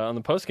game on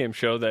the postgame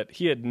show that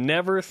he had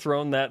never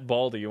thrown that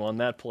ball to you on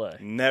that play.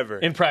 Never.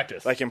 In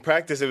practice. Like, in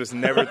practice, it was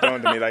never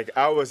thrown to me. Like,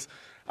 I was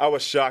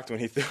shocked when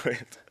he threw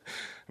it.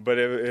 But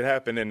it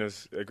happened, and it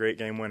was a great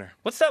game winner.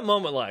 What's that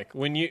moment like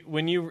when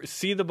you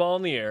see the ball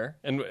in the air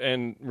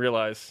and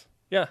realize,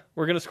 yeah,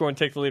 we're going to score and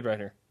take the lead right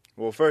here?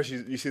 Well, first,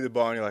 you see the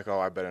ball, and you're like, oh,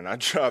 I better not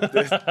drop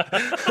this.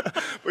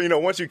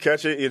 But, once you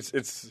catch it,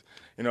 it's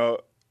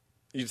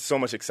so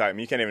much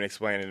excitement. You can't even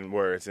explain it in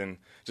words. And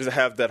just to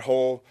have that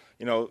whole,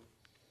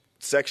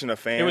 section of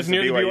fans. It was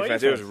near the BYU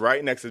fans. It was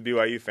right next to the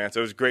BYU fans.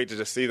 So it was great to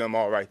just see them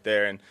all right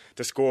there and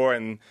to score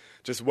and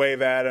just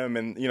wave at them.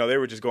 And, they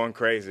were just going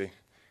crazy.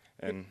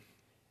 And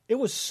it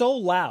was so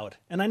loud.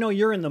 And I know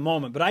you're in the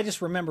moment, but I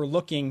just remember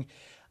looking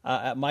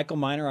at Michael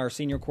Miner, our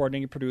senior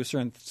coordinating producer,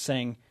 and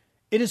saying,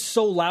 it is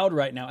so loud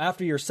right now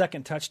after your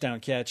second touchdown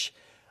catch.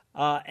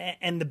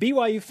 And the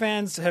BYU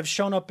fans have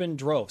shown up in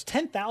droves,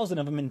 10,000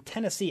 of them in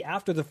Tennessee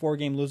after the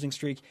 4-game losing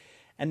streak,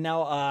 and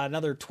now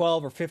another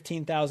 12 or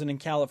 15,000 in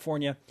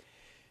California.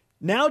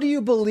 Now do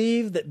you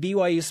believe that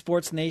BYU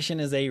Sports Nation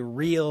is a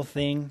real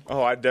thing?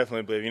 Oh, I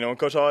definitely believe. When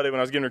Coach Holliday, when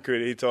I was getting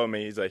recruited, he told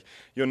me, he's like,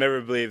 you'll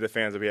never believe the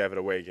fans that we have at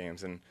away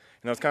games. And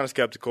I was kind of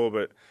skeptical,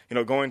 but,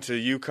 going to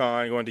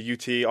UConn, going to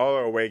UT, all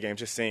our away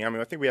games, just seeing,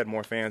 I think we had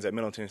more fans at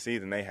Middle Tennessee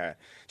than they had.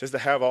 Just to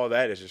have all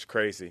that is just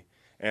crazy.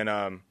 And,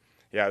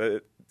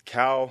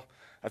 Cal,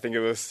 I think it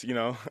was,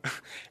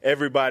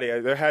 everybody.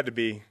 There had to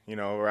be,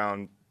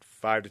 around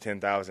 5,000 to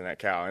 10,000 at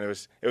Cal, and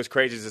it was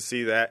crazy to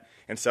see that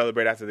and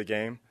celebrate after the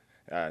game.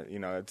 I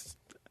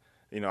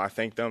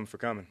thank them for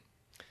coming.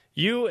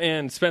 You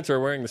and Spencer are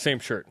wearing the same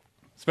shirt.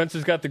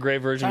 Spencer's got the gray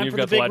version. Time You've for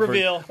got the the big white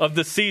reveal version of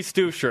the C.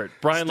 Stu shirt.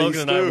 Brian Steve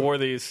Logan and I Stu. wore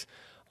these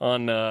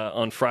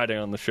on Friday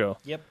on the show.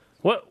 Yep.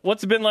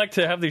 What's it been like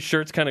to have these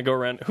shirts kind of go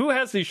around? Who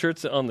has these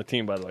shirts on the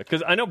team, by the way?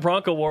 Because I know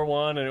Bronco wore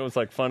one, and it was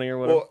funny or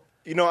whatever. Well,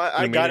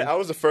 I got it. I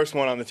was the first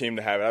one on the team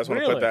to have it. I just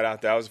want to put that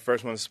out there. I was the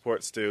first one to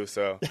support Stu,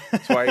 so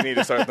that's why you need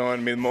to start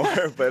throwing me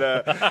more.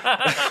 But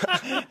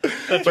I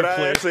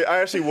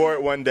actually wore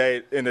it one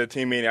day in the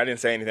team meeting. I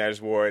didn't say anything. I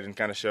just wore it and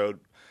kind of showed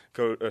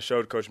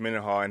Coach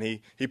Mendenhall, and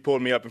he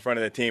pulled me up in front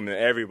of the team, and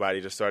everybody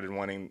just started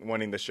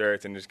wanting the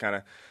shirts, and just kind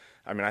of,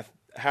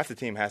 half the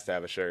team has to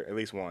have a shirt, at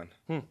least one.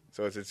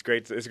 So it's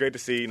great. It's great to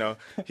see.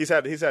 He's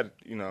had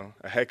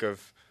a heck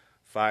of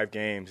 5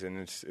 games, and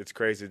it's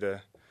crazy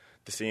to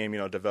to see him,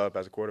 develop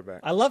as a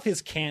quarterback. I love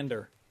his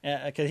candor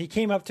because he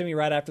came up to me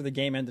right after the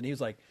game ended and he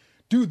was like,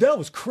 "Dude, that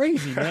was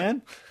crazy,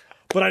 man."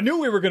 But I knew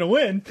we were going to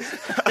win.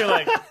 You're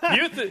like,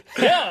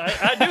 yeah,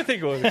 I do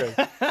think it was good.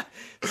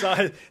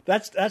 So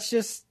that's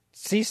just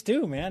C.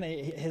 Stu, man.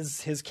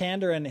 His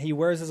candor, and he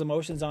wears his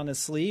emotions on his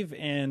sleeve.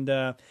 And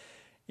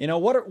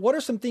what are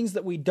some things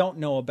that we don't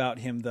know about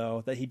him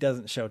though that he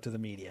doesn't show to the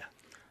media?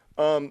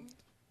 He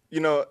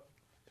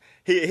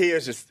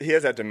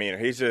has that demeanor.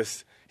 He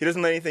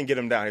doesn't let anything get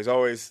him down. He's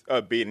always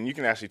upbeat, and you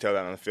can actually tell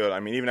that on the field. I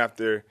mean, even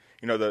after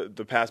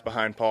the pass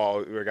behind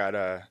Paul, we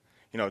got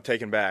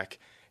taken back.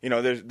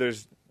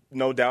 There's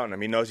no doubt in him.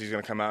 He knows he's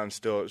going to come out and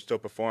still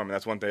perform. And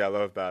that's one thing I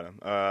love about him.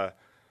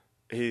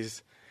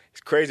 He's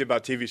crazy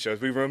about TV shows.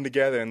 We room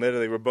together, and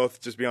literally we're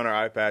both just be on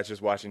our iPads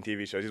just watching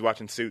TV shows. He's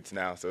watching Suits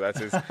now, so that's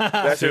his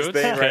his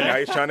thing right now.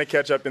 He's trying to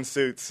catch up in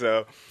Suits,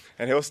 and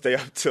he'll stay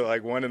up till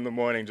like 1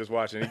 a.m. just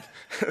watching.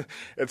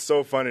 It's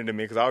so funny to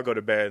me because I'll go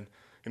to bed.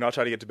 I'll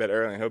try to get to bed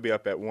early, and he'll be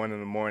up at 1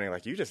 a.m.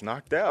 like, you just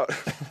knocked out.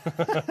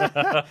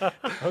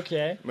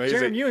 Okay.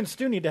 Jaron, you and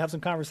Stu need to have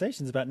some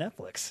conversations about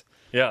Netflix.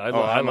 Yeah,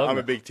 I'm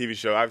a big TV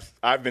show.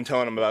 I've been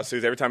telling him about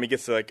Suits. Every time he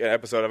gets to like an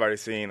episode I've already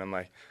seen, I'm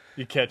like,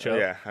 you catch up.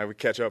 Yeah, I would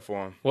catch up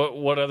for him.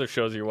 What other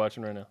shows are you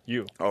watching right now?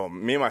 You? Oh,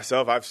 me and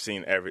myself, I've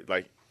seen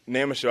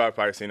name a show I've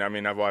probably seen. I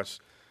mean, I've watched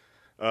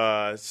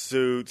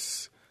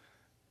Suits.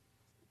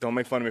 Don't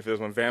make fun of me for this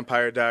one.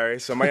 Vampire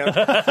Diaries. Somebody on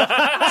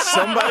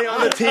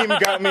the team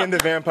got me into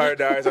Vampire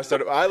Diaries.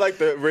 I like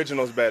the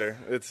originals better.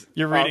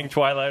 You're reading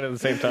Twilight at the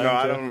same time. No,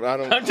 I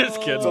don't. I'm just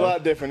kidding. It's a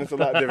lot different.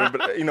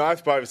 But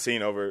I've probably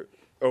seen over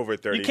 30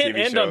 TV shows. You can't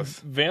end on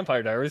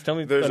Vampire Diaries. Tell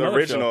me there's another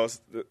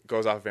originals show. That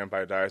goes off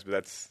Vampire Diaries, but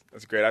that's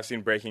great. I've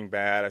seen Breaking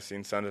Bad. I've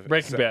seen Sons of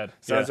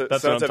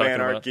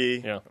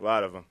Anarchy. Yeah. A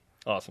lot of them.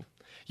 Awesome.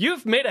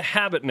 You've made a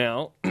habit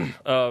now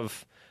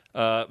of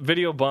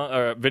video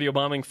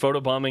bombing, photo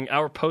bombing,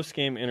 our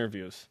post-game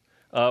interviews.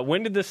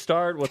 When did this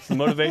start? What's the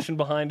motivation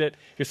behind it?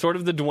 You're sort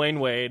of the Dwayne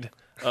Wade,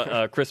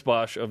 Chris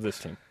Bosh of this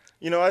team.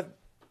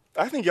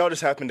 I think y'all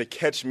just happened to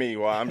catch me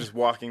while I'm just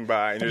walking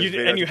by. And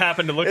you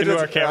happen to look into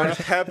our camera? I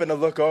just happened to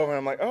look over, and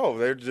I'm like, oh,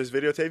 they're just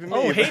videotaping me.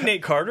 Oh, hey,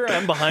 Nate Carter,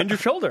 I'm behind your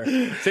shoulder.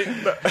 See,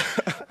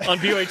 on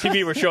BYU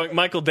TV, we're showing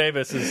Michael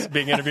Davis is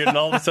being interviewed, and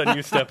all of a sudden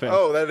you step in.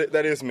 Oh,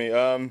 that is me.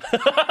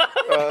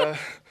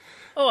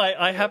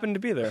 I happen to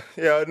be there.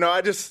 Yeah, no,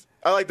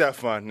 I like that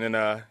fun, and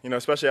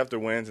especially after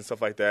wins and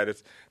stuff like that.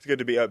 It's good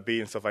to be upbeat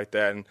and stuff like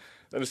that.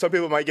 And some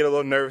people might get a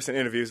little nervous in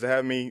interviews. To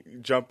have me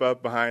jump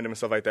up behind them and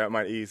stuff like that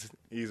might ease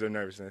their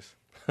nervousness.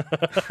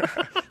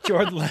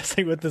 Jordan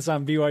Leslie with us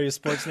on BYU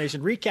Sports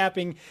Nation,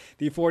 recapping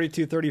the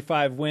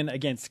 42-35 win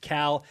against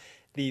Cal.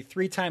 The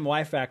 3-time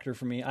Y Factor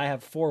for me. I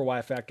have 4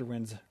 Y Factor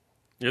wins.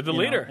 You're the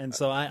leader. And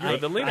so I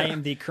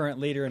am the current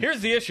leader. Here's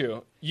the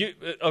issue.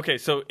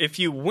 So if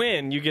you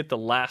win, you get the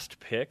last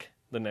pick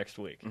the next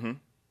week. Mm-hmm.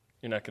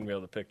 You're not going to be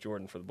able to pick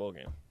Jordan for the bowl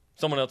game.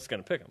 Someone else is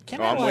going to pick him.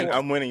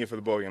 I'm winning it for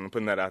the bowl game. I'm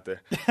putting that out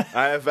there.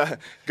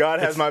 God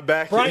has my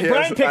back.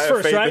 Brian picks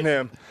first, right? In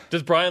him.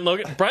 Does Brian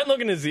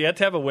Logan is yet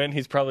to have a win?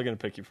 He's probably going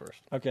to pick you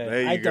first.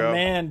 Okay. I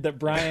demand that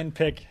Brian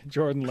pick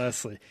Jordan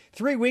Leslie.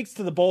 3 weeks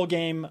to the bowl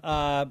game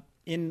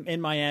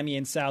in Miami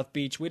in South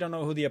Beach. We don't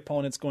know who the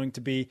opponent's going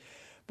to be.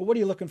 But what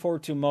are you looking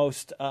forward to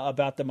most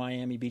about the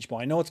Miami Beach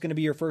Bowl? I know it's going to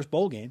be your first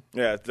bowl game.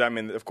 Yeah, I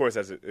mean, of course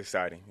that's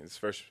exciting. It's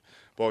first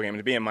bowl game.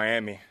 To be in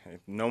Miami,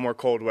 no more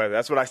cold weather.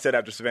 That's what I said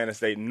after Savannah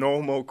State.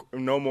 No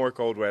more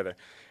cold weather.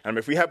 I mean,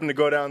 if we happen to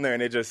go down there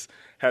and it just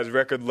has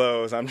record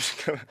lows, I'm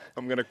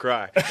gonna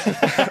cry.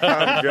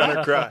 I'm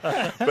gonna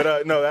cry.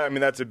 But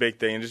that's a big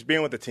thing. And just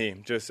being with the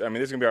team. This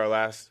is gonna be our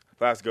last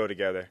go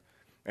together.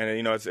 And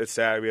it's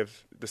sad. We have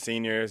the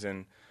seniors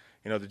and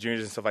the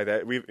juniors and stuff like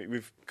that.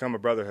 We've become a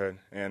brotherhood,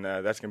 and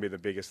that's going to be the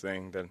biggest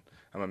thing that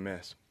I'm going to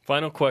miss.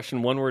 Final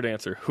question, one-word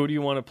answer. Who do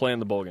you want to play in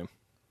the bowl game?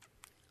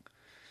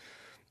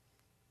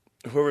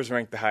 Whoever's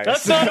ranked the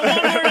highest. That's not a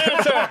one-word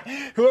answer!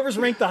 Whoever's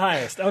ranked the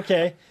highest.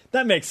 Okay,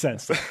 that makes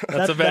sense.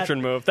 That's a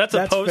veteran move. That's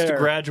a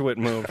postgraduate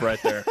move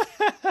right there.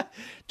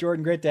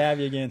 Jordan, great to have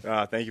you again.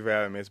 Thank you for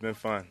having me. It's been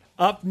fun.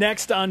 Up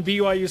next on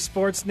BYU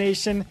Sports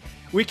Nation,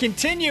 we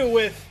continue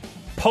with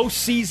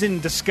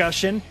postseason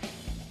discussion.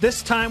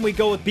 This time we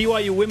go with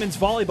BYU women's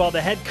volleyball.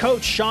 The head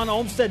coach, Sean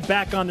Olmstead,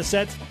 back on the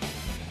set.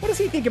 What does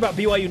he think about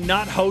BYU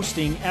not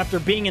hosting after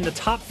being in the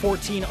top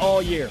 14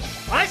 all year?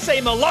 I say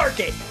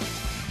malarkey.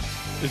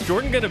 Is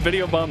Jordan going to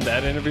video bomb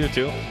that interview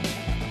too?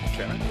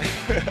 Okay.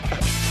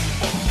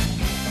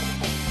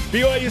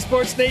 BYU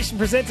Sports Nation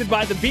presented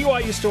by the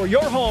BYU Store,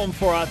 your home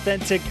for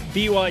authentic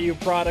BYU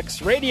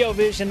products. Radio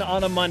Vision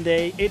on a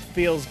Monday. It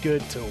feels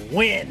good to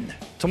win.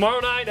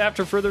 Tomorrow night,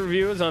 after further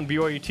reviews on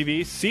BYU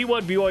TV, see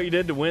what BYU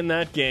did to win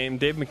that game.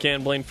 Dave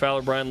McCann, Blaine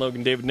Fowler, Brian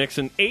Logan, David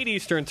Nixon, 8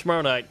 Eastern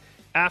tomorrow night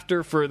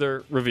after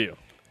further review.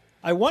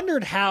 I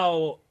wondered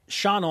how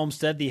Sean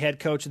Olmstead, the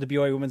head coach of the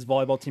BYU women's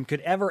volleyball team,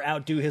 could ever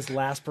outdo his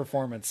last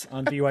performance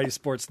on BYU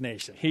Sports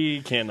Nation.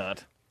 He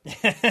cannot.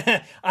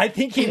 I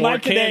think he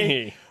might today. Can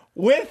he?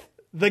 With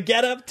the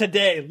getup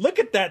today. Look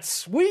at that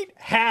sweet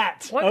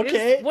hat. What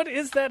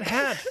is that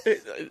hat?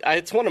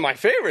 It's one of my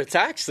favorites,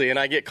 actually, and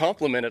I get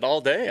complimented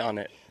all day on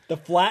it. The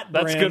flat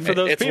brim. That's good for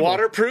those It's people.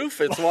 waterproof.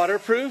 It's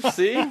waterproof.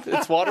 See?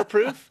 It's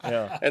waterproof.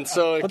 Yeah. And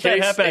so in Put that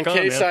hat back on,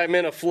 case man. I'm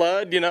in a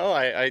flood,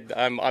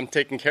 I'm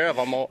taken care of.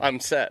 I'm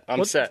set.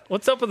 I'm set.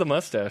 What's up with the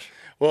mustache?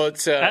 Well,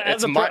 it's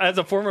As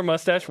a former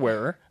mustache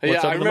wearer, what's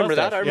up I with the remember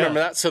that. mustache? I remember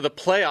that. So the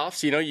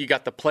playoffs, you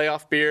got the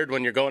playoff beard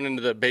when you're going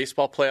into the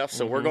baseball playoffs.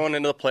 So we're going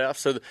into the playoffs.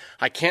 So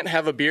I can't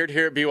have a beard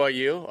here at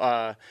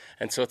BYU,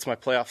 and so it's my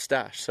playoff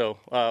stash. So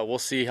we'll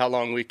see how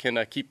long we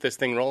can keep this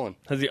thing rolling.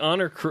 Has the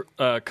honor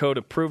code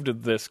approved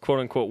of this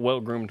quote-unquote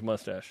well-groomed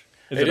mustache?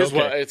 It is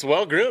it's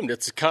well groomed.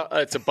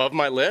 It's above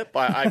my lip.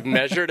 I've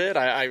measured it.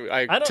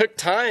 I took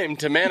time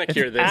to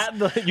manicure this.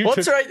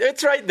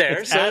 It's right there.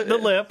 It's at the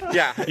lip.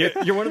 Yeah,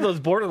 you're one of those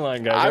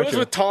borderline guys. I was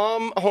with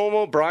Tom,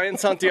 Homo, Brian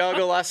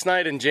Santiago last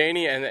night, and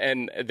Janie,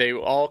 and they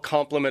all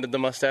complimented the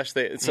mustache.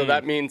 So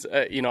that means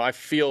I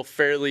feel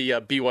fairly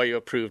BYU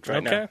approved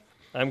right now.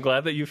 I'm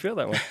glad that you feel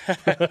that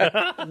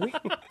way.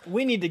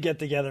 we need to get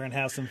together and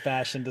have some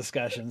fashion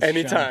discussions.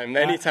 Anytime.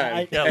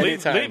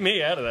 Leave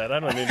me out of that. I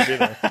don't need to be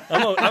there.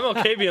 I'm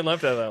okay being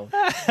left out of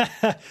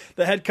that one.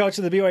 The head coach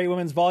of the BYU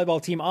women's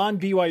volleyball team on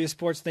BYU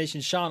Sports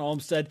Nation, Sean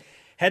Olmstead,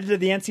 headed to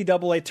the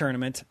NCAA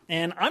tournament.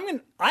 And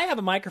I have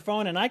a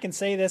microphone, and I can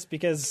say this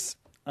because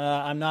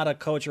I'm not a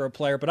coach or a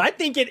player, but I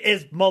think it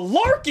is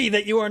malarkey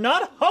that you are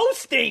not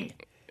hosting.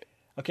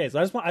 Okay, so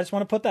I just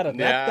want to put that up.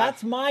 Yeah.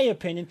 That's my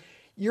opinion.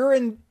 You're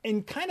in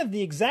kind of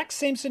the exact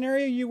same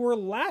scenario you were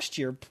last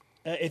year.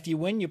 If you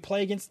win, you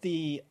play against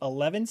the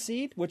 11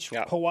 seed, which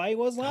Hawaii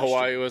was last year.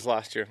 Hawaii was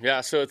last year.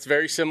 Yeah, so it's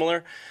very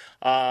similar.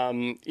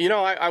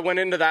 I went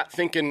into that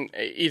thinking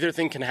either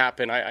thing can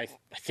happen. I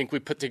think we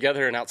put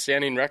together an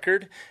outstanding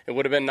record. It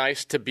would have been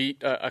nice to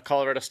beat a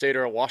Colorado State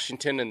or a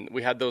Washington, and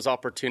we had those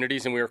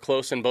opportunities, and we were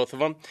close in both of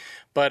them.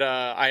 But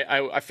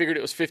I figured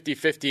it was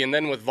 50-50. And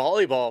then with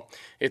volleyball,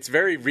 it's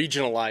very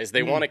regionalized.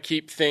 They want to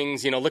keep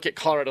things, look at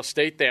Colorado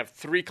State. They have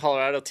 3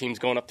 Colorado teams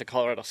going up to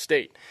Colorado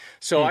State.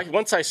 So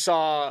once I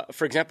saw,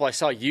 for example, I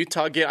saw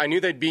Utah I knew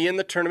they'd be in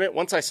the tournament.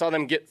 Once I saw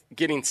them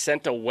getting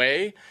sent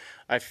away,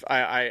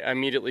 I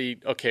immediately,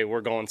 okay,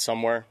 we're going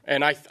somewhere.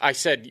 And I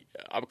said,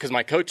 because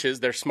my coaches,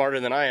 they're smarter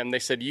than I am, they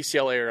said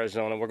UCLA or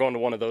Arizona. We're going to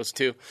one of those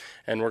two,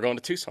 and we're going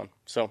to Tucson.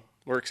 So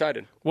we're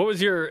excited. What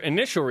was your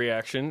initial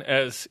reaction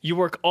as you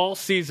work all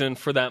season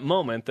for that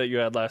moment that you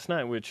had last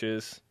night, which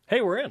is,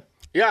 hey, we're in?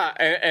 Yeah,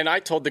 and I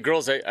told the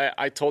girls,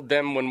 I told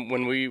them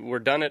when we were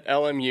done at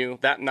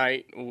LMU that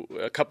night,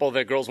 a couple of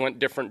the girls went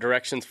different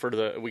directions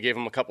we gave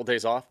them a couple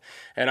days off,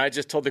 and I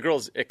just told the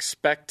girls,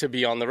 expect to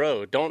be on the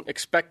road. Don't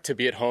expect to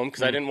be at home,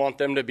 because I didn't want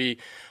them to be,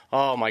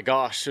 oh my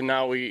gosh, so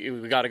now we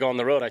got to go on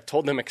the road. I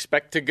told them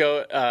expect to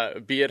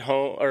go be at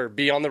home or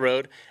be on the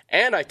road,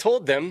 and I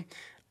told them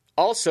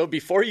also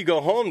before you go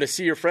home to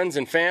see your friends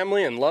and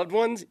family and loved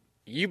ones,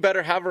 you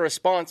better have a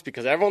response,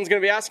 because everyone's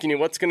going to be asking you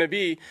what's going to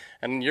be,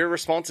 and your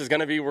response is going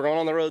to be, we're going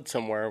on the road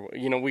somewhere.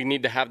 We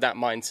need to have that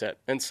mindset.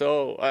 And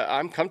so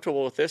I'm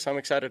comfortable with this. I'm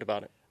excited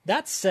about it.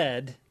 That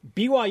said,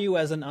 BYU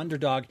as an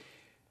underdog,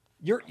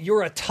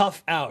 you're a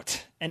tough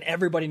out, and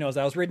everybody knows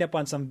that. I was reading up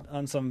on some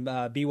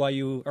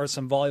BYU or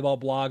some volleyball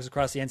blogs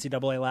across the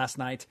NCAA last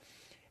night,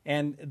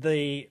 and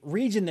the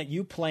region that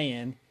you play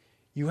in,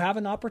 you have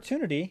an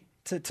opportunity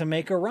to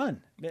make a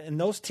run. And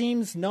those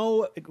teams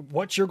know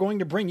what you're going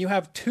to bring. You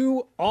have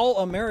 2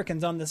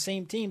 All-Americans on the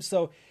same team.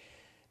 So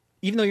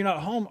even though you're not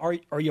home,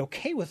 are you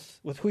okay with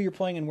who you're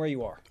playing and where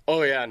you are?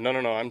 Oh yeah, no.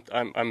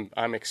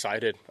 I'm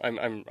excited.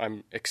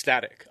 I'm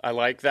ecstatic. I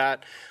like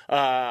that.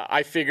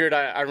 I figured.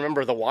 I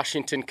remember the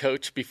Washington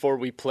coach before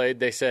we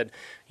played. They said,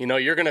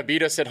 you're going to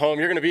beat us at home.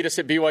 You're going to beat us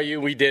at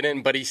BYU. We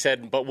didn't, but he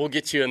said, but we'll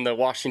get you in the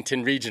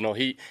Washington regional.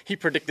 He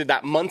predicted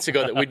that months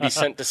ago that we'd be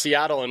sent to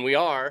Seattle, and we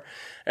are.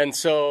 And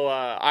so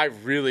I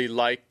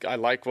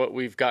like what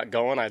we've got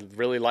going. I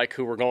really like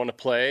who we're going to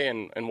play,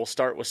 and we'll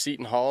start with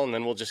Seton Hall, and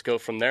then we'll just go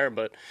from there.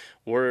 But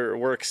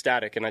we're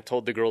ecstatic, and I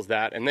told the girls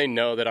that, and they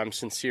know that I'm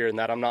sincere and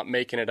that I'm not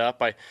making it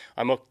up.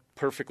 I'm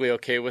perfectly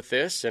okay with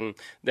this, and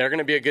they're going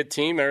to be a good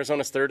team.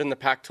 Arizona's 3rd in the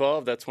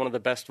Pac-12. That's one of the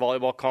best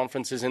volleyball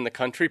conferences in the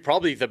country,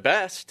 probably the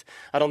best.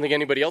 I don't think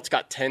anybody else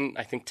got 10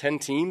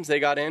 teams they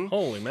got in.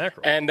 Holy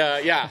mackerel. And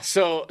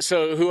so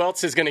who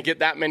else is going to get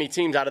that many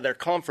teams out of their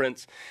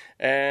conference?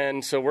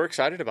 And so we're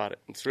excited about it.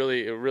 It's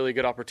really a really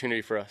good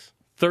opportunity for us.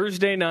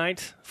 Thursday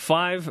night,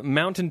 5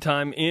 Mountain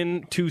Time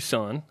in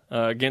Tucson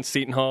against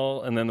Seton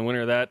Hall, and then the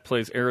winner of that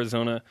plays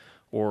Arizona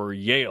or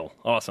Yale.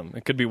 Awesome.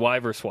 It could be Y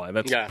versus Y.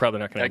 That's probably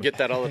not going to happen. I get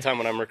that all the time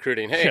when I'm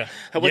recruiting. Hey,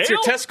 what's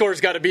your test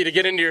scores got to be to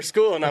get into your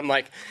school? And I'm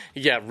like,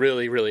 yeah,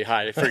 really, really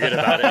high. Forget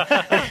about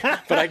it.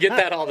 But I get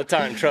that all the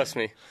time. Trust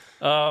me.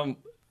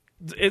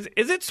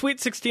 Is it Sweet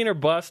 16 or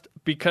bust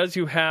because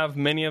you have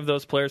many of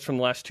those players from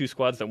the last 2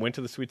 squads that went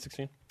to the Sweet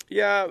 16?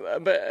 Yeah,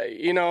 but,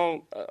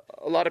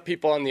 a lot of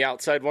people on the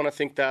outside want to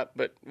think that,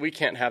 but we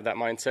can't have that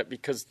mindset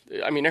because,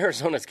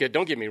 Arizona's good.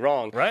 Don't get me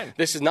wrong. Right.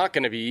 This is not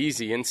going to be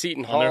easy. And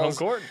Seton Hall, their home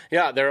court.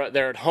 Yeah,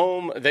 they're at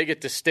home. They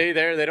get to stay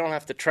there. They don't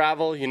have to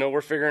travel.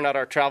 We're figuring out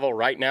our travel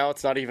right now.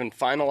 It's not even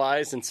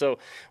finalized. And so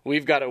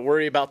we've got to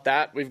worry about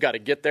that. We've got to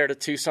get there to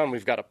Tucson.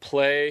 We've got to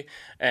play.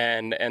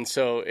 And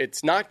so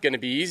it's not going to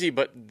be easy,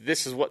 but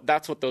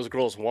that's what those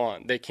girls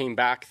want. They came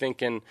back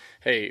thinking,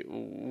 hey,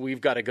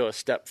 we've got to go a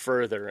step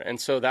further.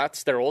 And so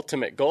that's their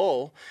ultimate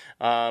goal.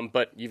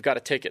 But you've got to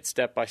take it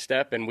step by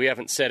step. And we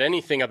haven't said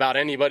anything about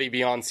anybody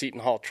beyond Seton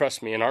Hall.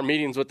 Trust me. In our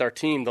meetings with our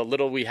team, the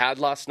little we had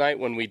last night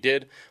when we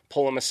did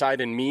pull them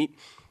aside and meet,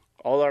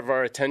 all of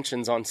our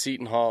attention's on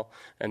Seton Hall,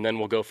 and then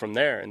we'll go from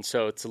there. And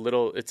so it's a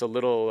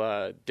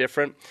little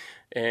different.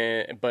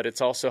 But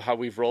it's also how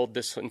we've rolled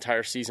this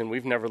entire season.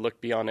 We've never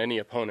looked beyond any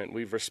opponent.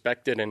 We've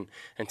respected and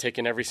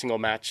taken every single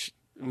match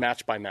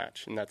by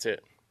match, and that's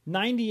it.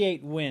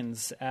 98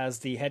 wins as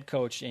the head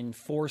coach in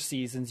 4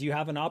 seasons. You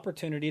have an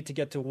opportunity to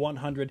get to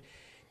 100.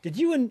 Did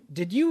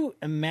you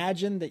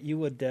imagine that you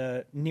would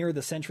near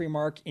the century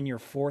mark in your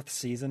 4th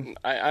season?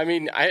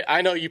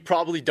 I know you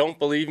probably don't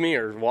believe me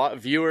or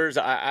viewers.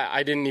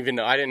 I didn't even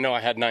know. I didn't know I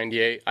had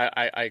 98.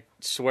 I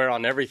swear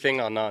on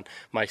everything on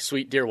my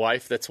sweet dear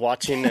wife that's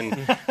watching and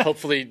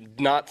hopefully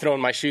not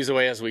throwing my shoes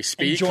away as we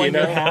speak. Enjoying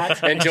your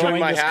hat. Enjoying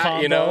my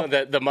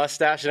hat, the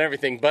mustache and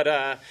everything. But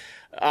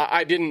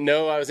I didn't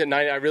know I was at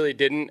 90. I really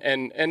didn't.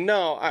 And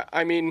no,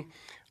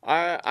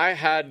 I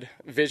had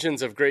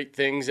visions of great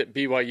things at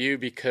BYU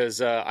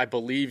because I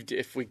believed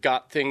if we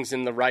got things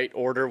in the right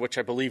order, which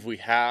I believe we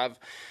have,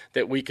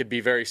 that we could be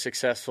very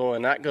successful.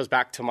 And that goes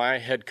back to my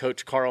head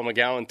coach, Carl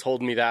McGowan,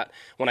 told me that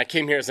when I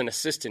came here as an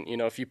assistant.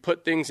 If you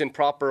put things in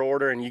proper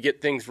order and you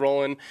get things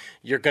rolling,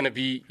 you can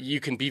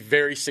be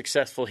very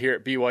successful here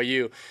at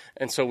BYU.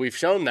 And so we've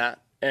shown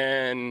that.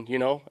 And,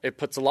 it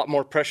puts a lot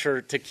more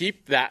pressure to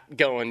keep that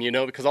going,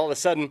 because all of a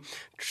sudden,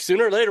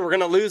 sooner or later, we're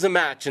going to lose a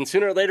match. And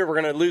sooner or later,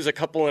 we're going to lose a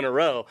couple in a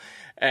row.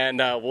 And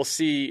we'll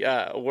see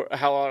how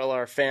all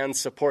our fans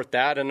support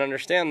that and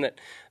understand that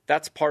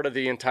that's part of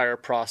the entire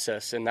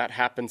process. And that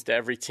happens to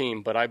every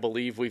team. But I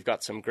believe we've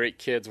got some great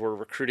kids. We're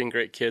recruiting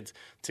great kids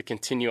to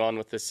continue on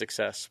with this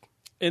success.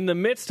 In the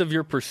midst of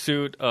your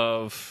pursuit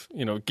of,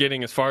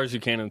 getting as far as you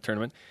can in the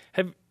tournament,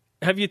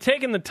 have you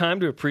taken the time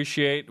to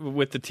appreciate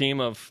with the team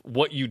of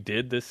what you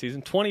did this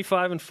season?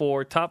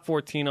 25-4, top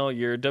 14 all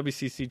year,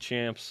 WCC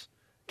champs.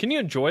 Can you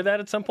enjoy that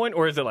at some point,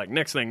 or is it like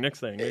next thing?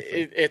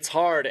 It's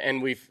hard,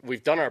 and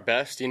we've done our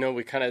best.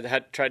 We kind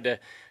of tried to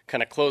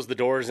kind of close the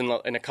doors in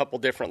a couple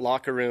different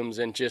locker rooms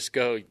and just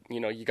go.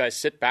 You guys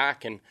sit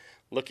back and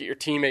look at your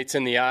teammates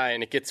in the eye,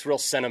 and it gets real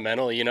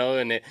sentimental.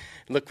 And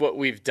look what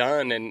we've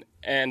done.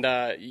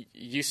 And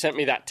you sent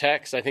me that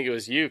text. I think it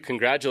was you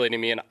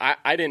congratulating me, and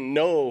I didn't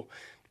know.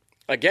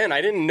 Again,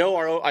 I didn't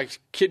know I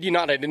kid you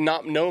not, I did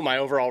not know my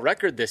overall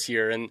record this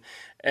year.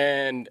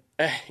 And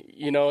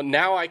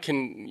now I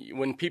can,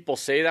 when people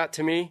say that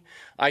to me,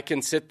 I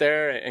can sit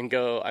there and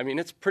go,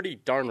 it's pretty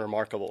darn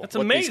remarkable. That's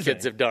what amazing. These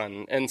kids have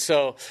done. And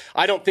so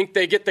I don't think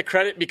they get the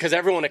credit because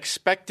everyone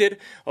expected,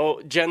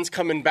 Jen's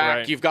coming back.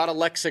 Right. You've got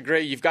Alexa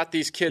Gray. You've got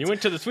these kids. You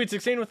went to the Sweet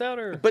 16 without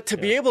her. But to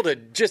be able to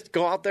just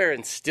go out there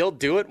and still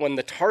do it when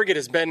the target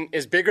is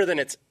bigger than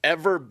it's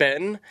ever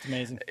been. It's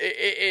amazing.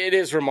 It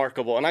is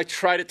remarkable. And I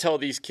try to tell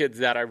these kids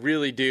that I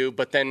really do.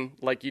 But then,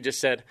 like you just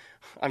said,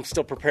 I'm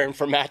still preparing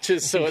for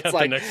matches. So it's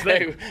like,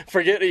 hey,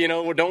 forget it.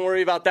 Don't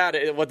worry about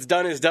that. What's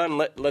done is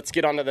done. Let's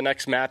get on to the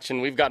next match.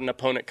 And we've got an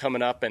opponent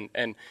coming up.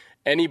 And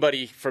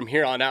anybody from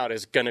here on out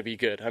is going to be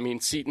good.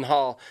 Seton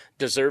Hall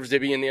deserves to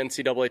be in the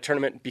NCAA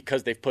tournament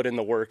because they've put in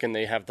the work and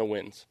they have the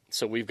wins.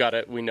 So we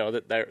know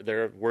that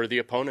they're a worthy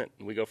opponent,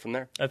 and we go from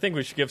there. I think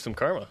we should give some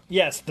karma.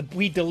 Yes,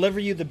 we deliver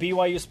you the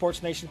BYU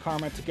Sports Nation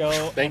karma to go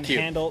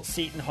handle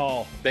Seton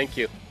Hall. Thank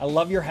you. I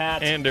love your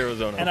hat. And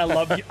Arizona. And I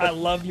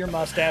love your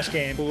mustache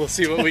game. We'll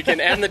see what we can.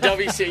 And the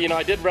WC,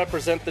 I did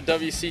represent the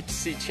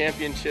WCC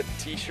championship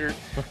T-shirt.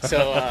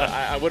 So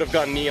I would have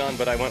gone neon,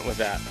 but I went with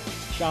that.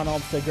 Sean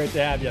Olmsted, great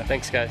to have you.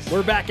 Thanks, guys.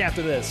 We're back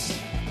after this.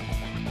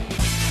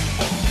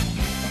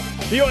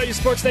 BYU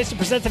Sports Nation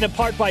presented in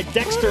part by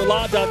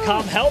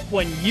DexterLaw.com. Help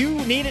when you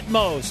need it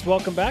most.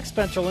 Welcome back.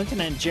 Spencer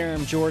Linton and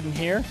Jerem Jordan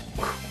here.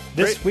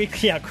 This week,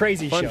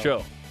 crazy Fun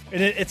show.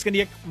 And it's going to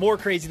get more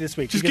crazy this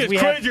week. Just gets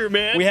crazier,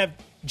 man. We have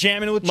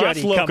Jamming with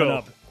Jetty coming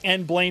up.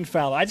 And Blaine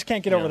Fowler. I just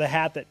can't get over the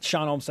hat that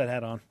Sean Olmsted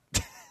had on.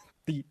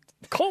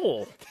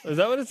 Cole. Is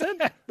that what it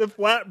said? The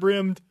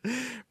flat-brimmed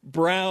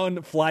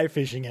brown fly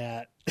fishing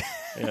hat.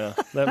 Yeah,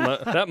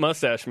 that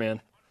mustache,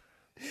 man.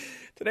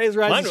 Today's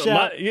Rise and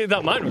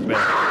Shout. Mine was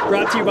bad.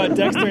 Brought to you by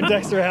Dexter and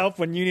Dexter Help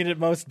when you need it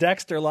most.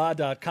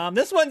 DexterLaw.com.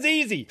 This one's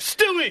easy.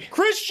 Stewie.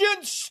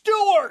 Christian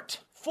Stewart,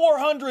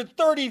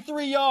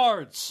 433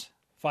 yards.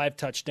 5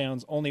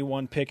 touchdowns, only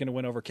 1 pick and a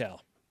win over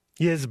Cal.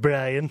 Yes,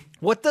 Brian.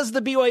 What does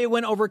the BYU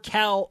win over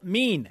Cal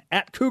mean?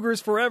 At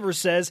Cougars Forever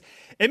says,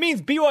 it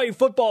means BYU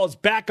football is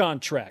back on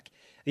track.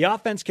 The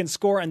offense can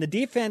score and the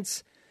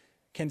defense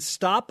can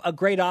stop a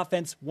great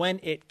offense when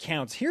it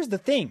counts. Here's the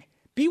thing.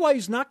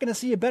 BYU's not going to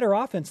see a better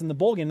offense in the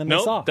bowl game than they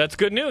saw. Nope, that's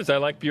good news. I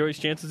like BYU's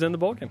chances in the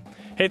bowl game.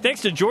 Hey,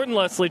 thanks to Jordan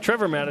Leslie,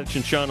 Trevor Mattich,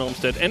 and Sean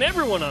Olmstead, and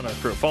everyone on our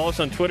crew. Follow us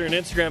on Twitter and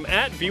Instagram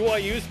at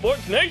BYU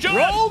Sports Nation.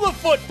 Roll the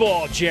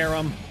football,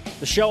 Jerem.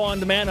 The show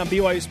on demand on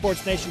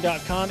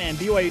BYUSportsNation.com and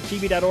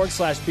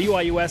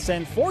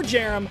BYUTV.org/BYUSN. For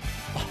Jerem,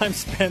 I'm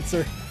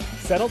Spencer.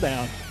 Settle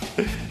down.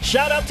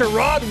 Shout out to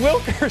Rod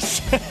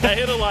Wilkers. I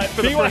hit a line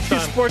for the first BYU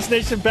time. Sports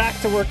Nation back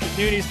to work at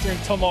noon Eastern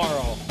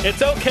tomorrow.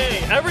 It's okay.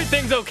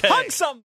 Everything's okay. Hug some.